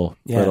little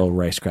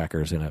rice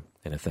crackers in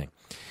a thing.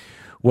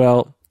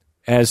 Well,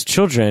 as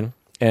children,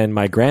 and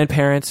my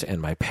grandparents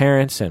and my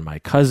parents and my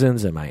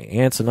cousins and my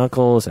aunts and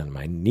uncles and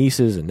my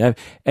nieces and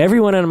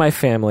everyone in my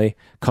family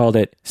called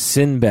it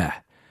sinbe.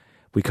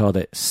 We called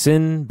it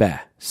sinbe.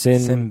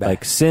 Sinbe.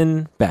 Like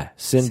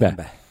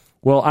sinbe.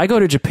 Well, I go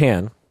to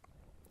Japan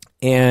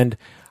and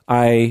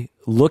I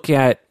look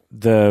at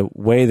the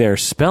way they're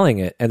spelling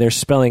it, and they're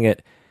spelling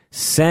it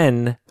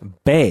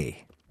senbei.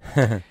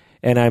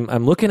 And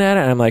I'm looking at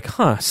it and I'm like,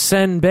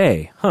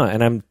 senbei.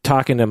 And I'm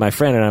talking to my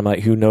friend and I'm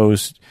like, who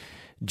knows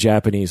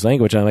Japanese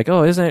language? And I'm like,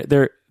 oh, isn't it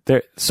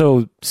they're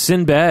so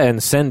sinbe and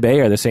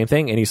senbei are the same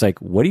thing? And he's like,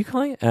 what are you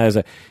calling it? And I was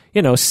like,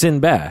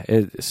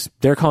 sinbe.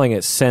 They're calling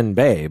it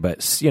senbei, but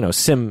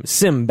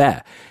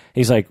simbe.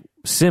 He's like,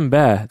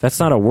 simbe, that's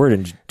not a word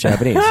in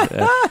Japanese.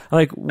 I'm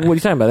like, what are you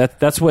talking about?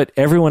 That's what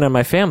everyone in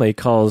my family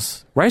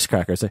calls rice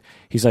crackers.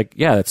 He's like,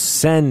 yeah, that's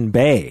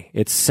senbei.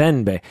 It's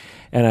senbei.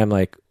 And I'm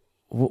like,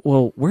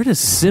 well, where does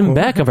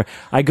simbe come from?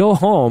 I go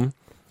home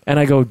and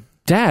I go,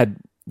 Dad,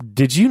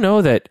 did you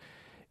know that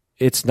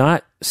it's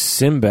not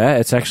simbe,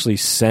 it's actually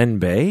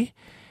senbei?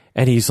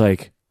 And he's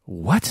like,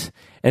 what?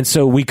 And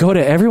so we go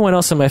to everyone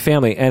else in my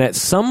family, and at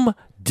some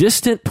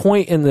distant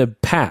point in the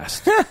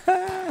past,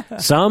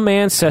 some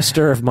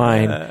ancestor of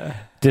mine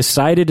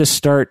decided to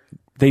start.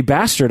 They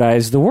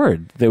bastardized the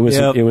word. It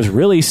was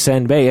really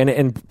senbei,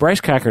 and rice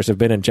crackers have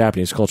been in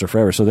Japanese culture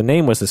forever. So the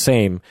name was the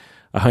same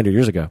 100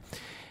 years ago.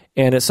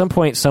 And at some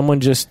point, someone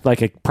just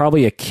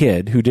probably a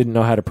kid who didn't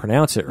know how to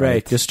pronounce it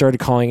right just started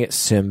calling it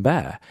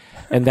simba,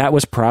 and that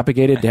was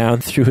propagated down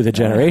through the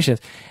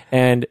generations.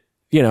 And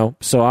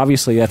so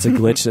obviously that's a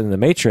glitch in the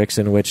matrix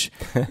in which,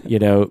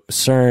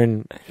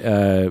 CERN,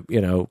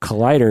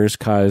 colliders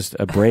caused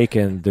a break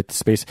in the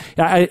space.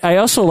 I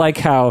also like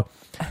how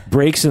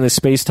breaks in the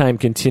space-time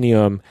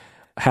continuum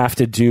have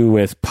to do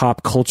with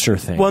pop culture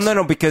things. Well,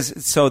 no,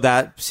 because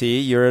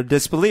you're a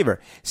disbeliever.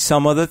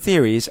 Some of the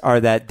theories are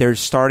that they're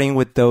starting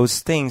with those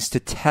things to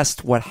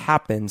test what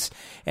happens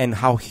and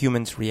how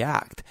humans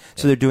react.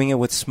 So they're doing it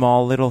with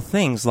small little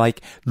things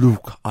like,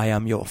 Luke, I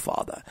am your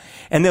father.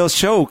 And they'll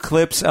show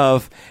clips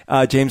of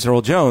James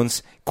Earl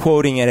Jones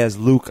quoting it as,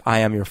 Luke, I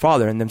am your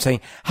father. And them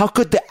saying, how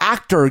could the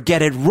actor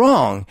get it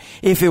wrong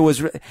if it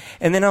was...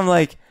 And then I'm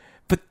like,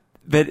 but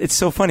it's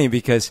so funny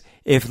because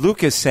if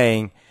Luke is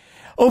saying...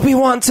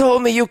 Obi-Wan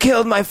told me you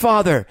killed my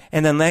father.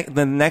 And then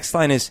the next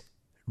line is,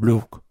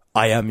 Luke,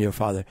 I am your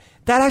father.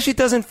 That actually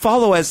doesn't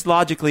follow as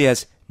logically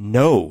as,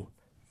 no,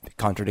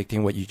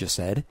 contradicting what you just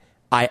said,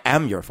 I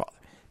am your father.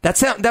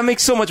 That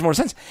makes so much more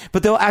sense.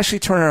 But they'll actually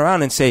turn it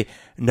around and say,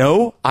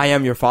 no, I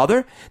am your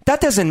father. That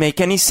doesn't make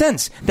any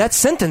sense. That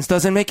sentence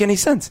doesn't make any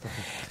sense.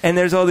 And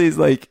there's all these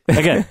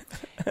Again,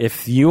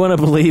 if you want to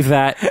believe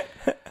that,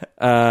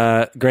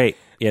 great,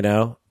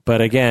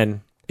 But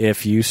again,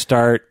 if you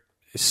start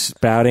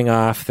spouting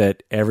off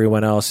that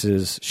everyone else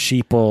is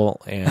sheeple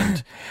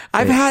and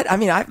I've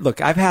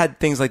had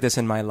things like this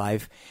in my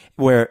life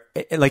where,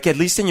 like, at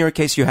least in your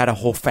case, you had a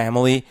whole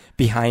family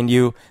behind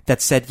you that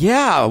said,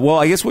 yeah, well,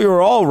 I guess we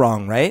were all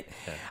wrong, right?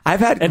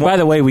 Yeah. By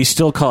the way, we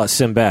still call it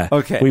Simba.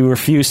 Okay. We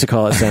refuse to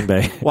call it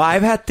Senbei. Well,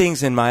 I've had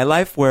things in my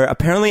life where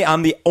apparently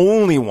I'm the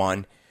only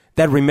one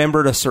that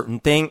remembered a certain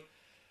thing.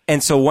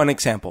 And so one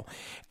example,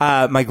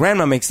 my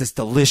grandma makes this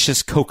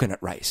delicious coconut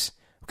rice.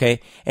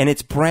 Okay. And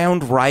it's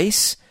browned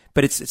rice,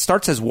 but it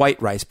starts as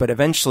white rice, but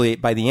eventually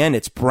by the end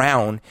it's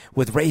brown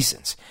with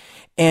raisins.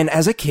 And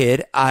as a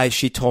kid,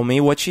 she told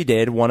me what she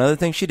did. One of the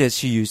things she did,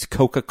 she used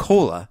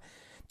Coca-Cola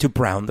to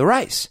brown the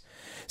rice.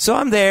 So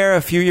I'm there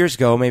a few years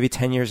ago, maybe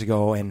 10 years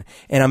ago, and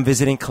I'm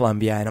visiting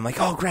Colombia, and I'm like,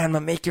 oh, Grandma,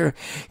 make your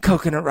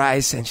coconut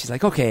rice. And she's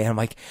like, okay. And I'm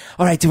like,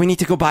 all right, do we need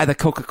to go buy the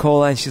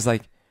Coca-Cola? And she's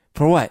like,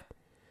 for what?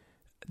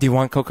 Do you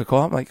want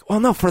Coca-Cola? I'm like, well,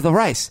 no, for the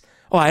rice.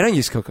 Oh, I don't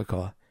use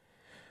Coca-Cola.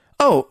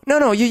 Oh,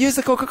 no, you use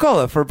the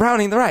Coca-Cola for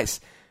browning the rice.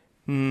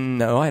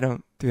 No, I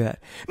don't do that.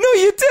 No,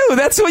 you do.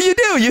 That's what you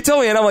do. You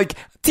told me. And I'm like,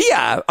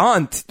 Tia,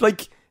 aunt,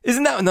 like,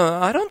 isn't that? No,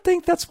 I don't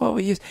think that's what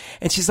we use.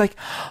 And she's like,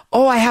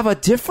 oh, I have a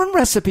different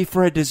recipe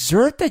for a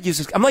dessert that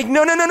uses. I'm like,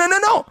 no.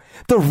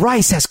 The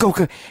rice has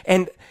cocoa.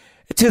 And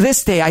to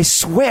this day, I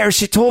swear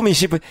she told me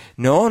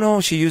no,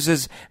 she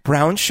uses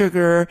brown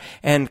sugar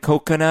and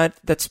coconut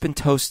that's been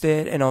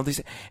toasted and all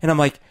these. And I'm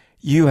like,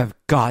 you have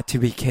got to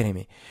be kidding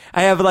me.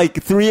 I have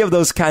like 3 of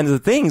those kinds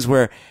of things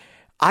where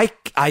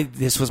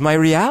this was my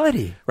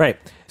reality. Right.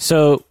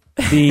 So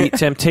the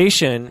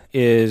temptation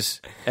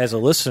is, as a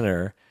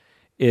listener,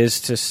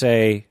 is to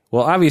say,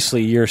 well,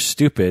 obviously you're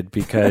stupid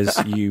because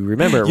you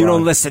remember it You wrong.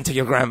 don't listen to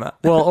your grandma.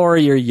 Well, or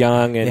you're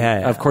young, and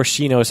Yeah. of course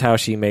she knows how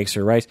she makes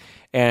her rice.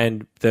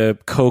 And the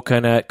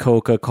coconut,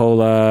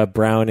 Coca-Cola,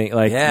 brownie,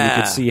 like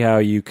you could see how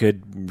you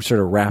could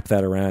sort of wrap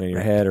that around in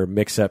your head or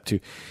mix up to.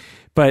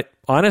 But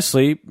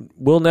honestly,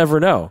 we'll never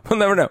know. We'll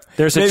never know.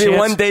 There's Maybe a chance,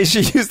 one day she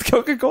used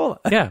Coca-Cola.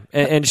 Yeah,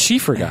 and she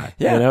forgot.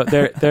 Yeah. You know,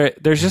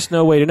 there's just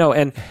no way to know.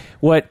 And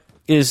what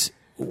is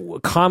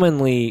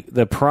commonly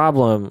the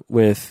problem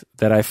with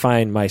that I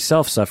find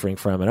myself suffering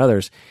from and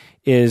others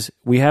is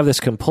we have this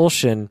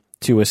compulsion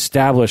to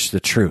establish the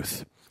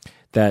truth.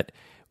 That,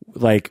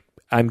 like,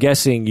 I'm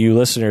guessing you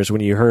listeners,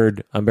 when you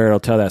heard Umberto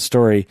tell that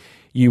story,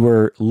 you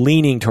were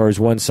leaning towards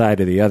one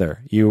side or the other.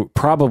 You were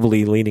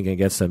probably leaning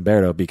against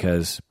Umberto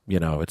because, you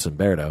know, it's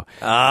Umberto.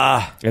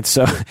 And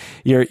so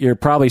you're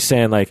probably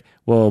saying, like,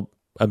 well,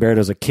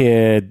 Umberto's a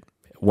kid.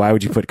 Why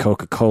would you put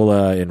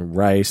Coca-Cola in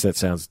rice? That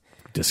sounds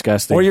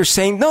disgusting. Or you're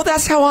saying, no,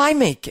 that's how I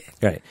make it.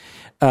 Right.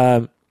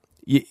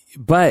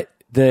 But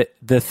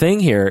the thing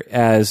here,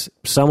 as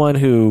someone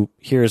who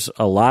hears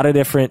a lot of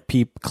different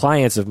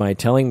clients of mine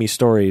telling me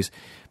stories,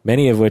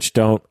 many of which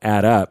don't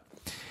add up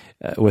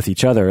with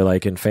each other,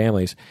 like in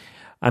families,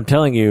 I'm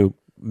telling you,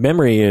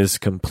 memory is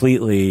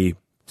completely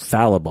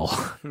fallible.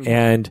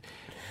 And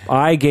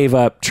I gave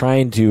up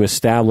trying to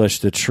establish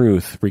the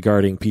truth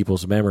regarding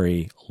people's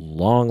memory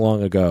long,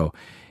 long ago.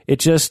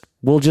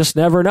 We'll just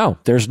never know.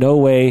 There's no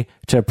way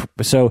to.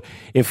 So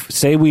if,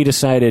 say, we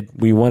decided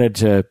we wanted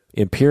to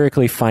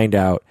empirically find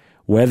out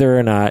whether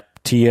or not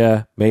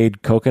Tia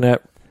made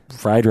coconut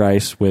fried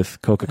rice with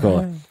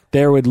Coca-Cola,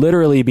 there would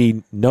literally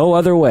be no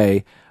other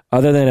way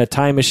other than a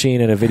time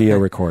machine and a video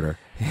recorder,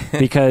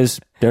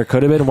 because there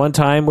could have been one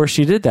time where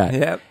she did that.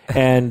 Yep.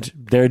 And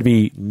there'd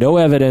be no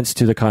evidence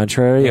to the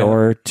contrary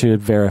or to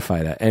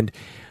verify that.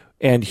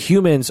 And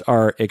humans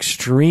are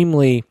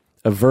extremely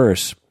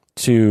averse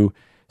to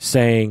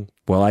saying,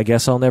 well, I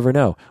guess I'll never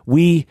know.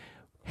 We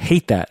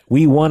hate that.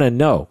 We want to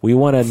know. We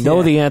want to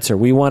know the answer.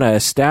 We want to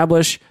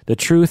establish the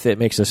truth. It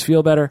makes us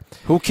feel better.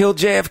 Who killed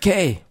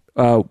JFK?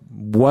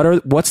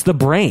 What's the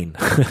brain?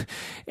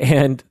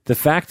 And the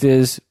fact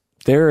is,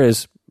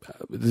 there's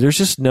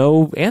just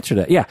no answer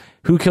to that. Yeah.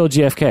 Who killed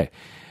JFK?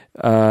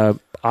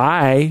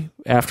 I,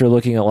 after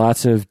looking at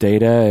lots of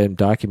data and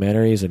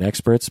documentaries and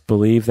experts,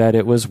 believe that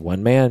it was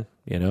one man.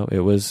 You know, it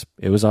was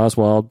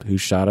Oswald who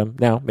shot him.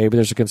 Now, maybe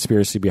there's a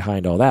conspiracy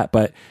behind all that,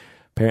 but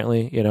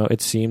apparently, you know,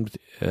 it seemed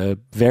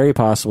very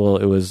possible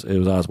it was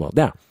Oswald.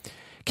 Now,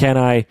 can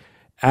I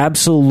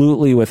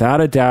absolutely,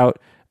 without a doubt,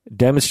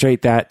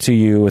 demonstrate that to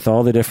you with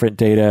all the different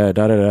data?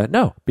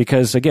 No,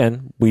 because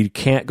again, we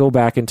can't go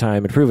back in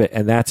time and prove it,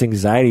 and that's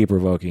anxiety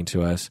provoking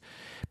to us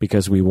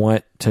because we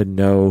want to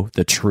know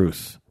the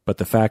truth. But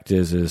the fact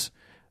is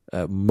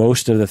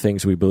most of the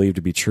things we believe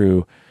to be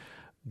true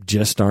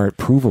just aren't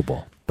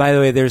provable. By the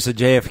way, there's a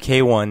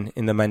JFK one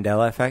in the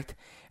Mandela effect.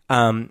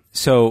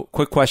 So,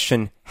 quick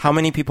question. How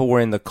many people were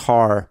in the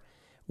car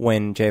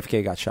when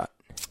JFK got shot?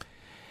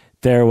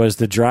 There was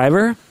the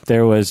driver,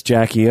 there was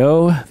Jackie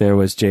O, there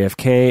was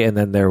JFK, and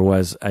then there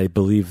was, I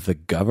believe, the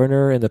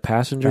governor in the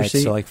passenger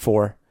seat. So like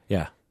 4.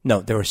 Yeah. No,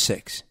 there were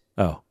 6.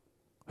 Oh.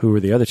 Who were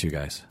the other 2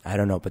 guys? I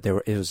don't know, but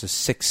it was a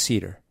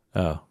 6-seater.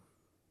 Oh.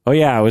 Oh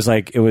yeah, it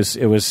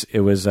was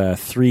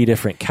 3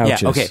 different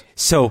couches. Yeah, okay.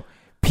 So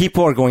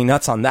people are going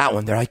nuts on that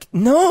one. They're like,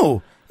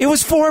 no, it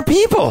was 4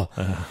 people.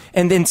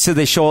 And then so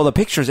they show all the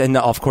pictures, and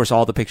of course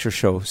all the pictures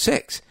show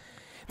 6.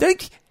 They're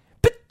like,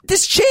 but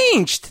this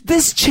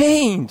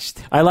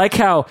changed. I like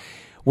how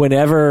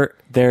whenever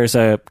there's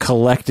a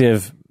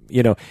collective,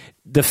 you know,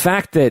 the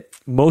fact that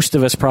most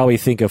of us probably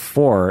think of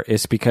 4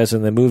 is because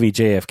in the movie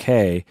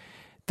JFK,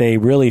 they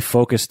really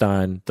focused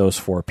on those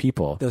 4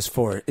 people. Those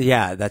 4,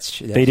 yeah, that's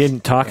they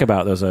didn't talk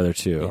about those other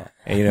 2. Yeah.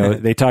 And, you know,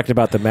 they talked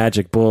about the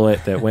magic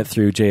bullet that went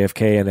through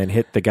JFK and then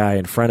hit the guy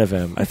in front of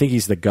him. I think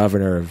he's the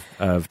governor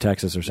of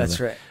Texas or something.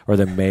 That's right. Or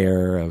the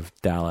mayor of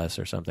Dallas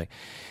or something.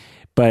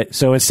 But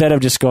so instead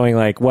of just going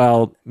like,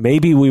 well,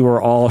 maybe we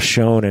were all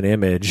shown an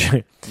image.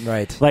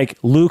 Right. Like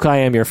Luke, I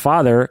Am Your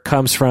Father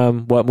comes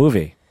from what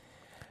movie?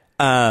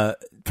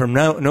 From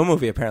no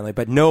movie, apparently.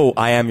 But No,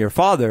 I Am Your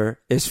Father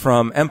is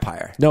from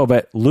Empire. No,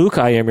 but Luke,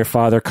 I Am Your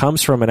Father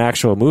comes from an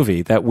actual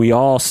movie that we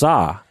all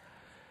saw.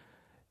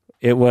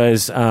 It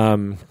was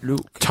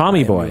Luke,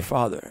 Tommy Boy. Your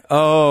Father.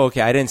 Oh,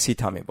 okay. I didn't see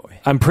Tommy Boy.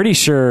 I'm pretty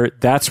sure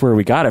that's where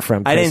we got it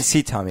from. I didn't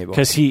see Tommy Boy.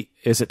 Because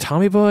is it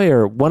Tommy Boy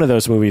or one of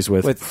those movies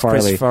with Farley?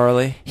 Chris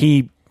Farley?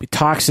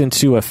 talks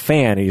into a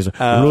fan. He's like,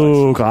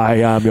 Luke, I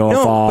am your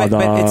father.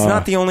 But it's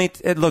not the only.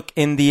 Look,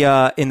 in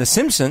the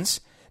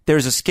Simpsons,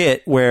 there's a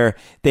skit where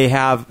they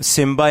have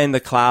Simba in the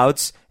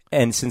clouds.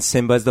 And since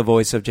Simba is the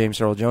voice of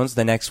James Earl Jones,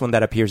 the next one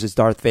that appears is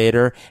Darth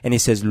Vader, and he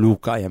says,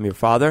 Luke, I am your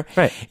father.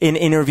 Right. In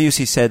interviews,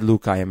 he said,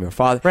 Luke, I am your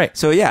father. Right.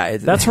 So, yeah.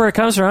 That's where it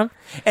comes from.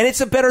 And it's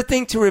a better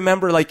thing to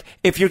remember, like,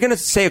 if you're going to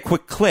say a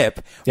quick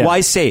clip,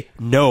 why say,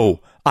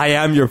 no, I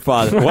am your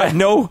father? What?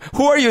 No,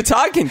 who are you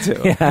talking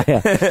to?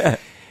 Yeah.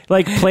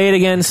 Like, play it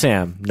again,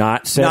 Sam.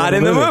 Not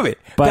in the movie.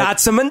 But,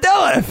 that's a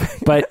Mandela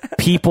effect. But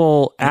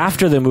people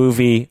after the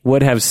movie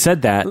would have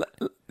said that.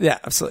 Yeah,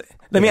 absolutely.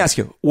 Let me ask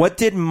you, what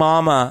did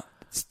Mama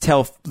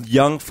tell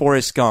young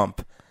Forrest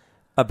Gump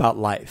about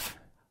life?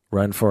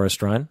 Run,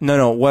 Forrest, run?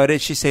 No. What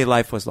did she say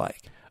life was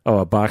like? Oh,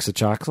 a box of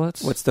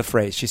chocolates? What's the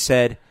phrase? She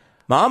said,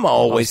 Mama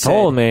always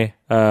told me,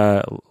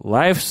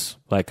 life's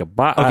like a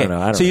box. Okay, I don't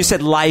know. So you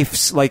said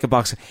life's like a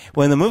box.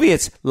 Well, in the movie,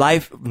 it's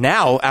life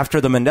now, after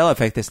the Mandela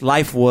effect, it's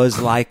life was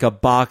like a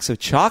box of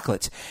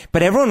chocolates.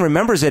 But everyone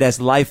remembers it as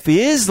life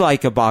is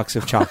like a box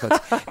of chocolates.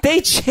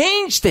 They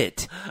changed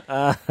it.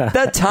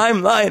 The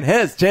timeline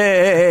has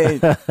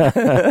changed.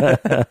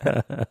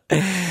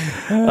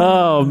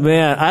 Oh,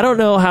 man. I don't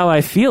know how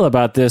I feel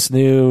about this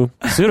new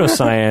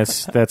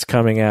pseudoscience that's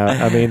coming out.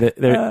 I mean,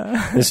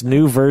 this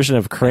new version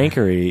of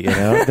crankery, you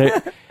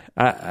know?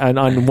 And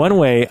on one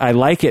way, I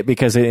like it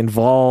because it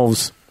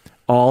involves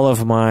all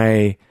of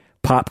my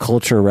pop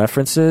culture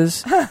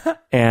references,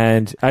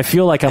 and I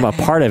feel like I'm a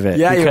part of it.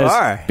 Yeah, because, you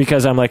are.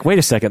 Because I'm like, wait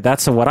a second,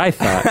 that's what I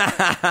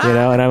thought, you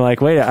know? And I'm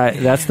like, wait,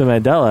 that's the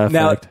Mandela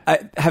effect. Now,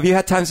 have you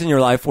had times in your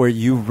life where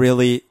you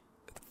really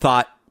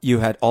thought you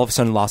had all of a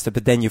sudden lost it,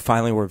 but then you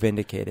finally were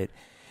vindicated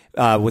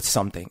with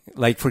something?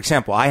 Like, for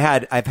example,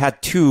 I've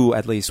had two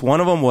at least.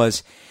 One of them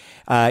was,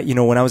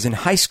 when I was in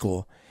high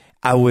school,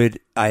 I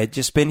had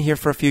just been here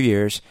for a few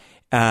years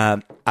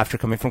after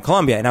coming from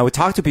Colombia, and I would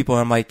talk to people,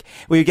 and I'm like,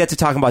 we would get to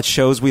talking about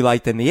shows we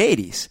liked in the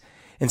 80s.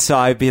 And so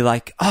I'd be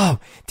like, oh,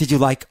 did you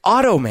like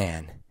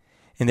Automan?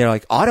 And they're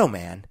like,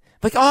 Automan?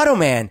 Like,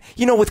 Automan,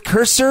 with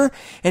Cursor,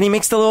 and he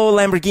makes the little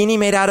Lamborghini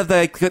made out of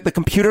the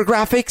computer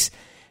graphics.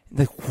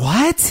 Like,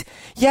 what?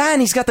 Yeah, and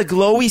he's got the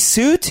glowy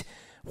suit?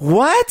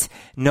 What?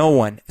 No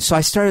one. So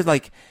I started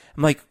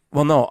I'm like,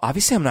 well, no,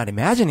 obviously I'm not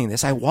imagining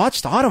this. I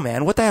watched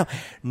Automan. What the hell?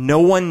 No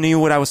one knew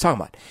what I was talking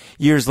about.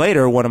 Years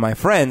later, one of my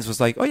friends was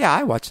like, oh yeah,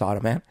 I watched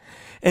Automan.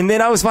 And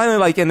then I was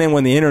finally and then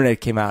when the internet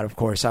came out, of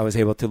course, I was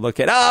able to look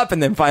it up.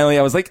 And then finally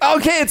I was like,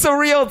 okay, it's a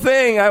real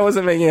thing. I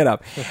wasn't making it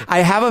up. I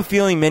have a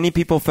feeling many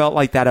people felt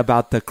like that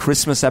about the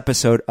Christmas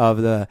episode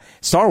of the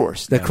Star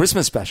Wars, the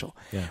Christmas special,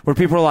 where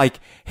people were like,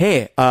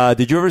 hey,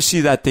 did you ever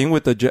see that thing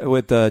with the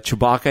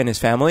Chewbacca and his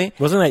family?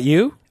 Wasn't that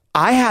you?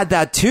 I had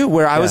that too,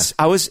 where I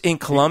was in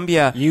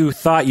Colombia. You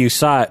thought you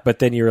saw it, but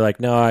then you were like,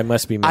 "No, I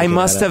must be." I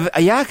must have,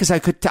 because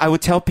I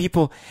would tell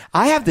people.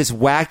 I have this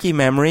wacky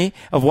memory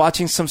of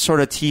watching some sort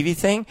of TV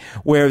thing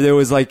where there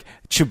was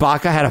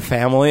Chewbacca had a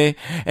family,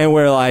 and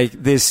where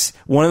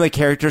one of the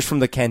characters from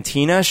the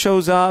cantina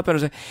shows up,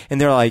 and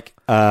they're like,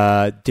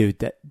 "Dude,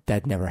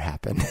 that never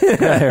happened."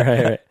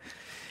 Right.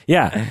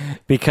 Yeah,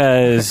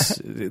 because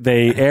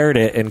they aired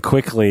it and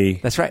quickly.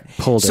 That's right.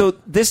 Pulled it. So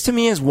this to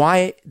me is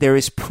why there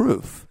is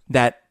proof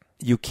that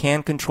you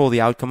can control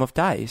the outcome of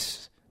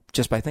dice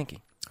just by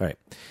thinking. All right.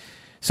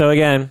 So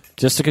again,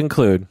 just to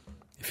conclude,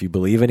 if you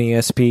believe in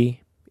ESP,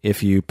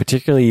 if you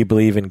particularly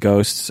believe in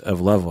ghosts of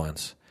loved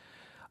ones,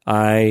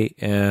 I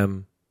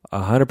am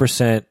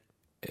 100%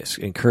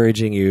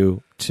 encouraging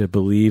you to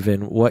believe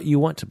in what you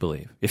want to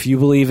believe. If you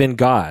believe in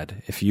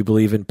God, if you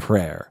believe in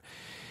prayer,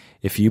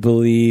 if you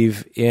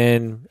believe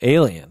in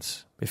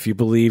aliens, if you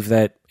believe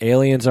that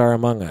aliens are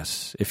among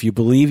us, if you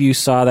believe you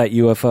saw that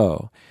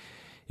UFO,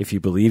 if you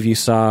believe you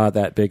saw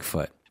that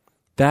Bigfoot,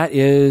 that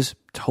is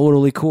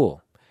totally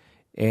cool.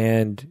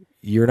 And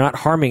you're not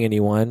harming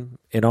anyone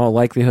in all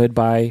likelihood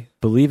by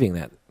believing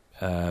that,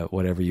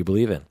 whatever you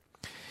believe in.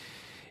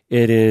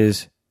 It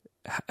is,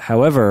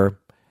 however,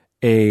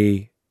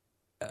 a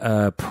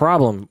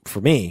problem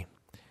for me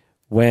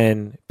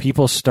when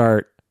people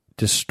start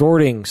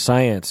distorting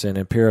science and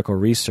empirical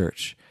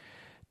research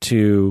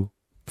to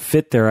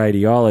fit their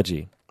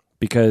ideology.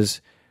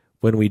 Because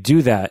when we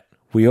do that,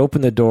 we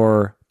open the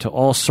door to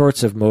all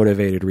sorts of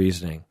motivated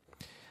reasoning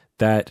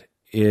that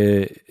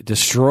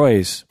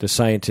destroys the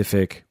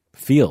scientific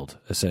field,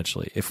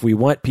 essentially. If we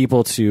want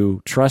people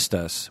to trust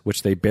us,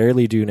 which they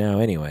barely do now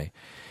anyway,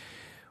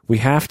 we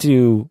have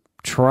to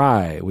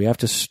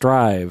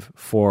strive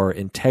for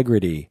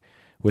integrity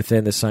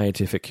within the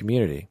scientific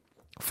community,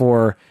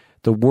 for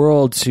the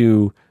world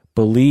to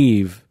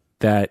believe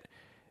that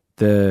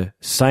the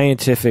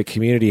scientific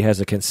community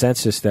has a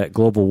consensus that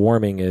global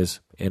warming is,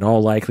 in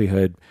all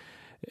likelihood,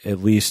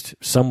 at least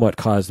somewhat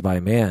caused by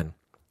man,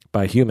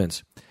 by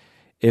humans.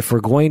 If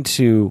we're going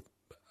to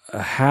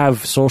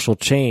have social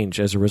change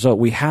as a result,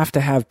 we have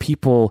to have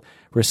people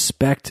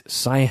respect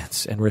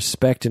science and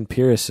respect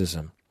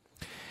empiricism.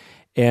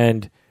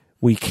 And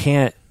we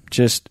can't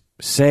just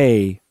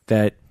say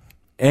that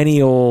any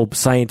old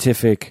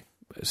scientific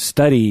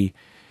study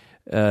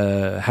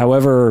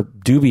however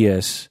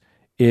dubious,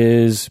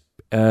 is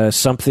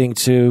something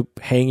to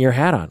hang your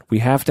hat on. We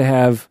have to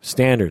have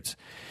standards.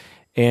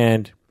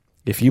 And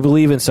if you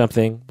believe in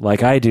something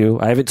like I do,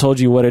 I haven't told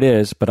you what it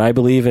is, but I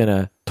believe in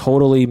a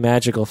totally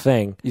magical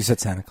thing. You said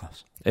Santa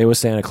Claus. It was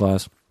Santa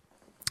Claus.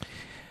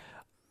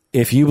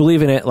 If you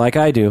believe in it like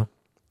I do,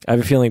 I have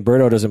a feeling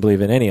Berto doesn't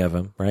believe in any of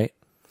them, right?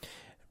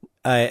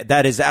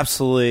 That is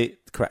absolutely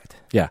correct.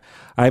 Yeah.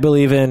 I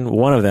believe in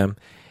one of them,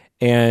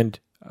 and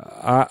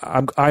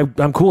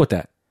I'm cool with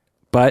that.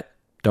 But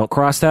don't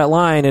cross that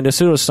line into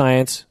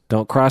pseudoscience.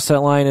 Don't cross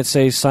that line and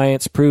say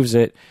science proves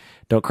it.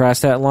 Don't cross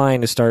that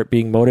line to start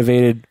being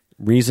motivated,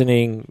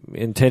 reasoning,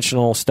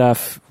 intentional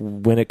stuff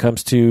when it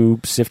comes to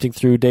sifting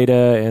through data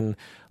and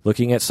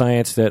looking at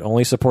science that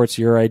only supports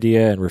your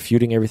idea and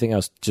refuting everything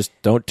else. Just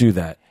don't do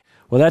that.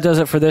 Well, that does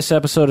it for this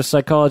episode of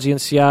Psychology in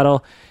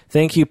Seattle.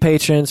 Thank you,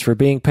 patrons, for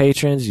being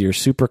patrons. You're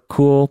super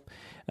cool.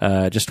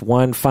 Just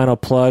one final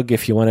plug.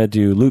 If you want to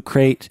do Loot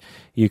Crate,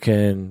 you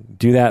can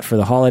do that for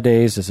the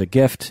holidays as a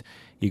gift.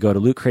 You go to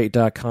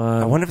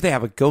lootcrate.com. I wonder if they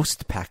have a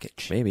ghost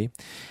package. Maybe.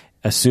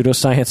 A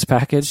pseudoscience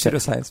package.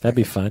 That'd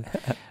be fun.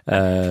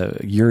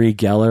 Uri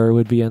Geller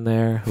would be in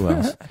there. Who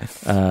else?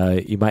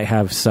 You might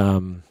have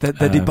some... The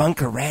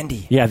debunker,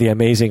 Randy. Yeah, the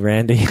amazing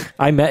Randy.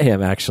 I met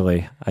him,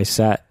 actually. I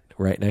sat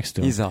right next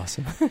to him. He's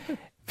awesome.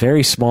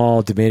 Very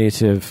small,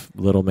 diminutive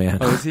little man.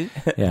 Oh, is he?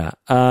 Yeah.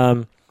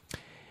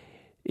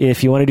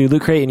 If you want to do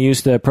Loot Crate and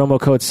use the promo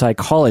code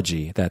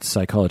Psychology, that's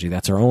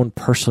our own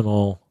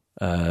personal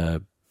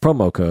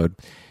promo code.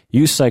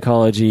 Use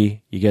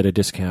Psychology, you get a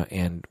discount,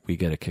 and we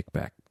get a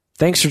kickback.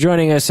 Thanks for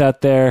joining us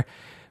out there.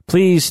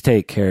 Please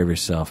take care of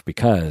yourself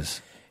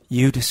because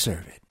you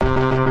deserve it.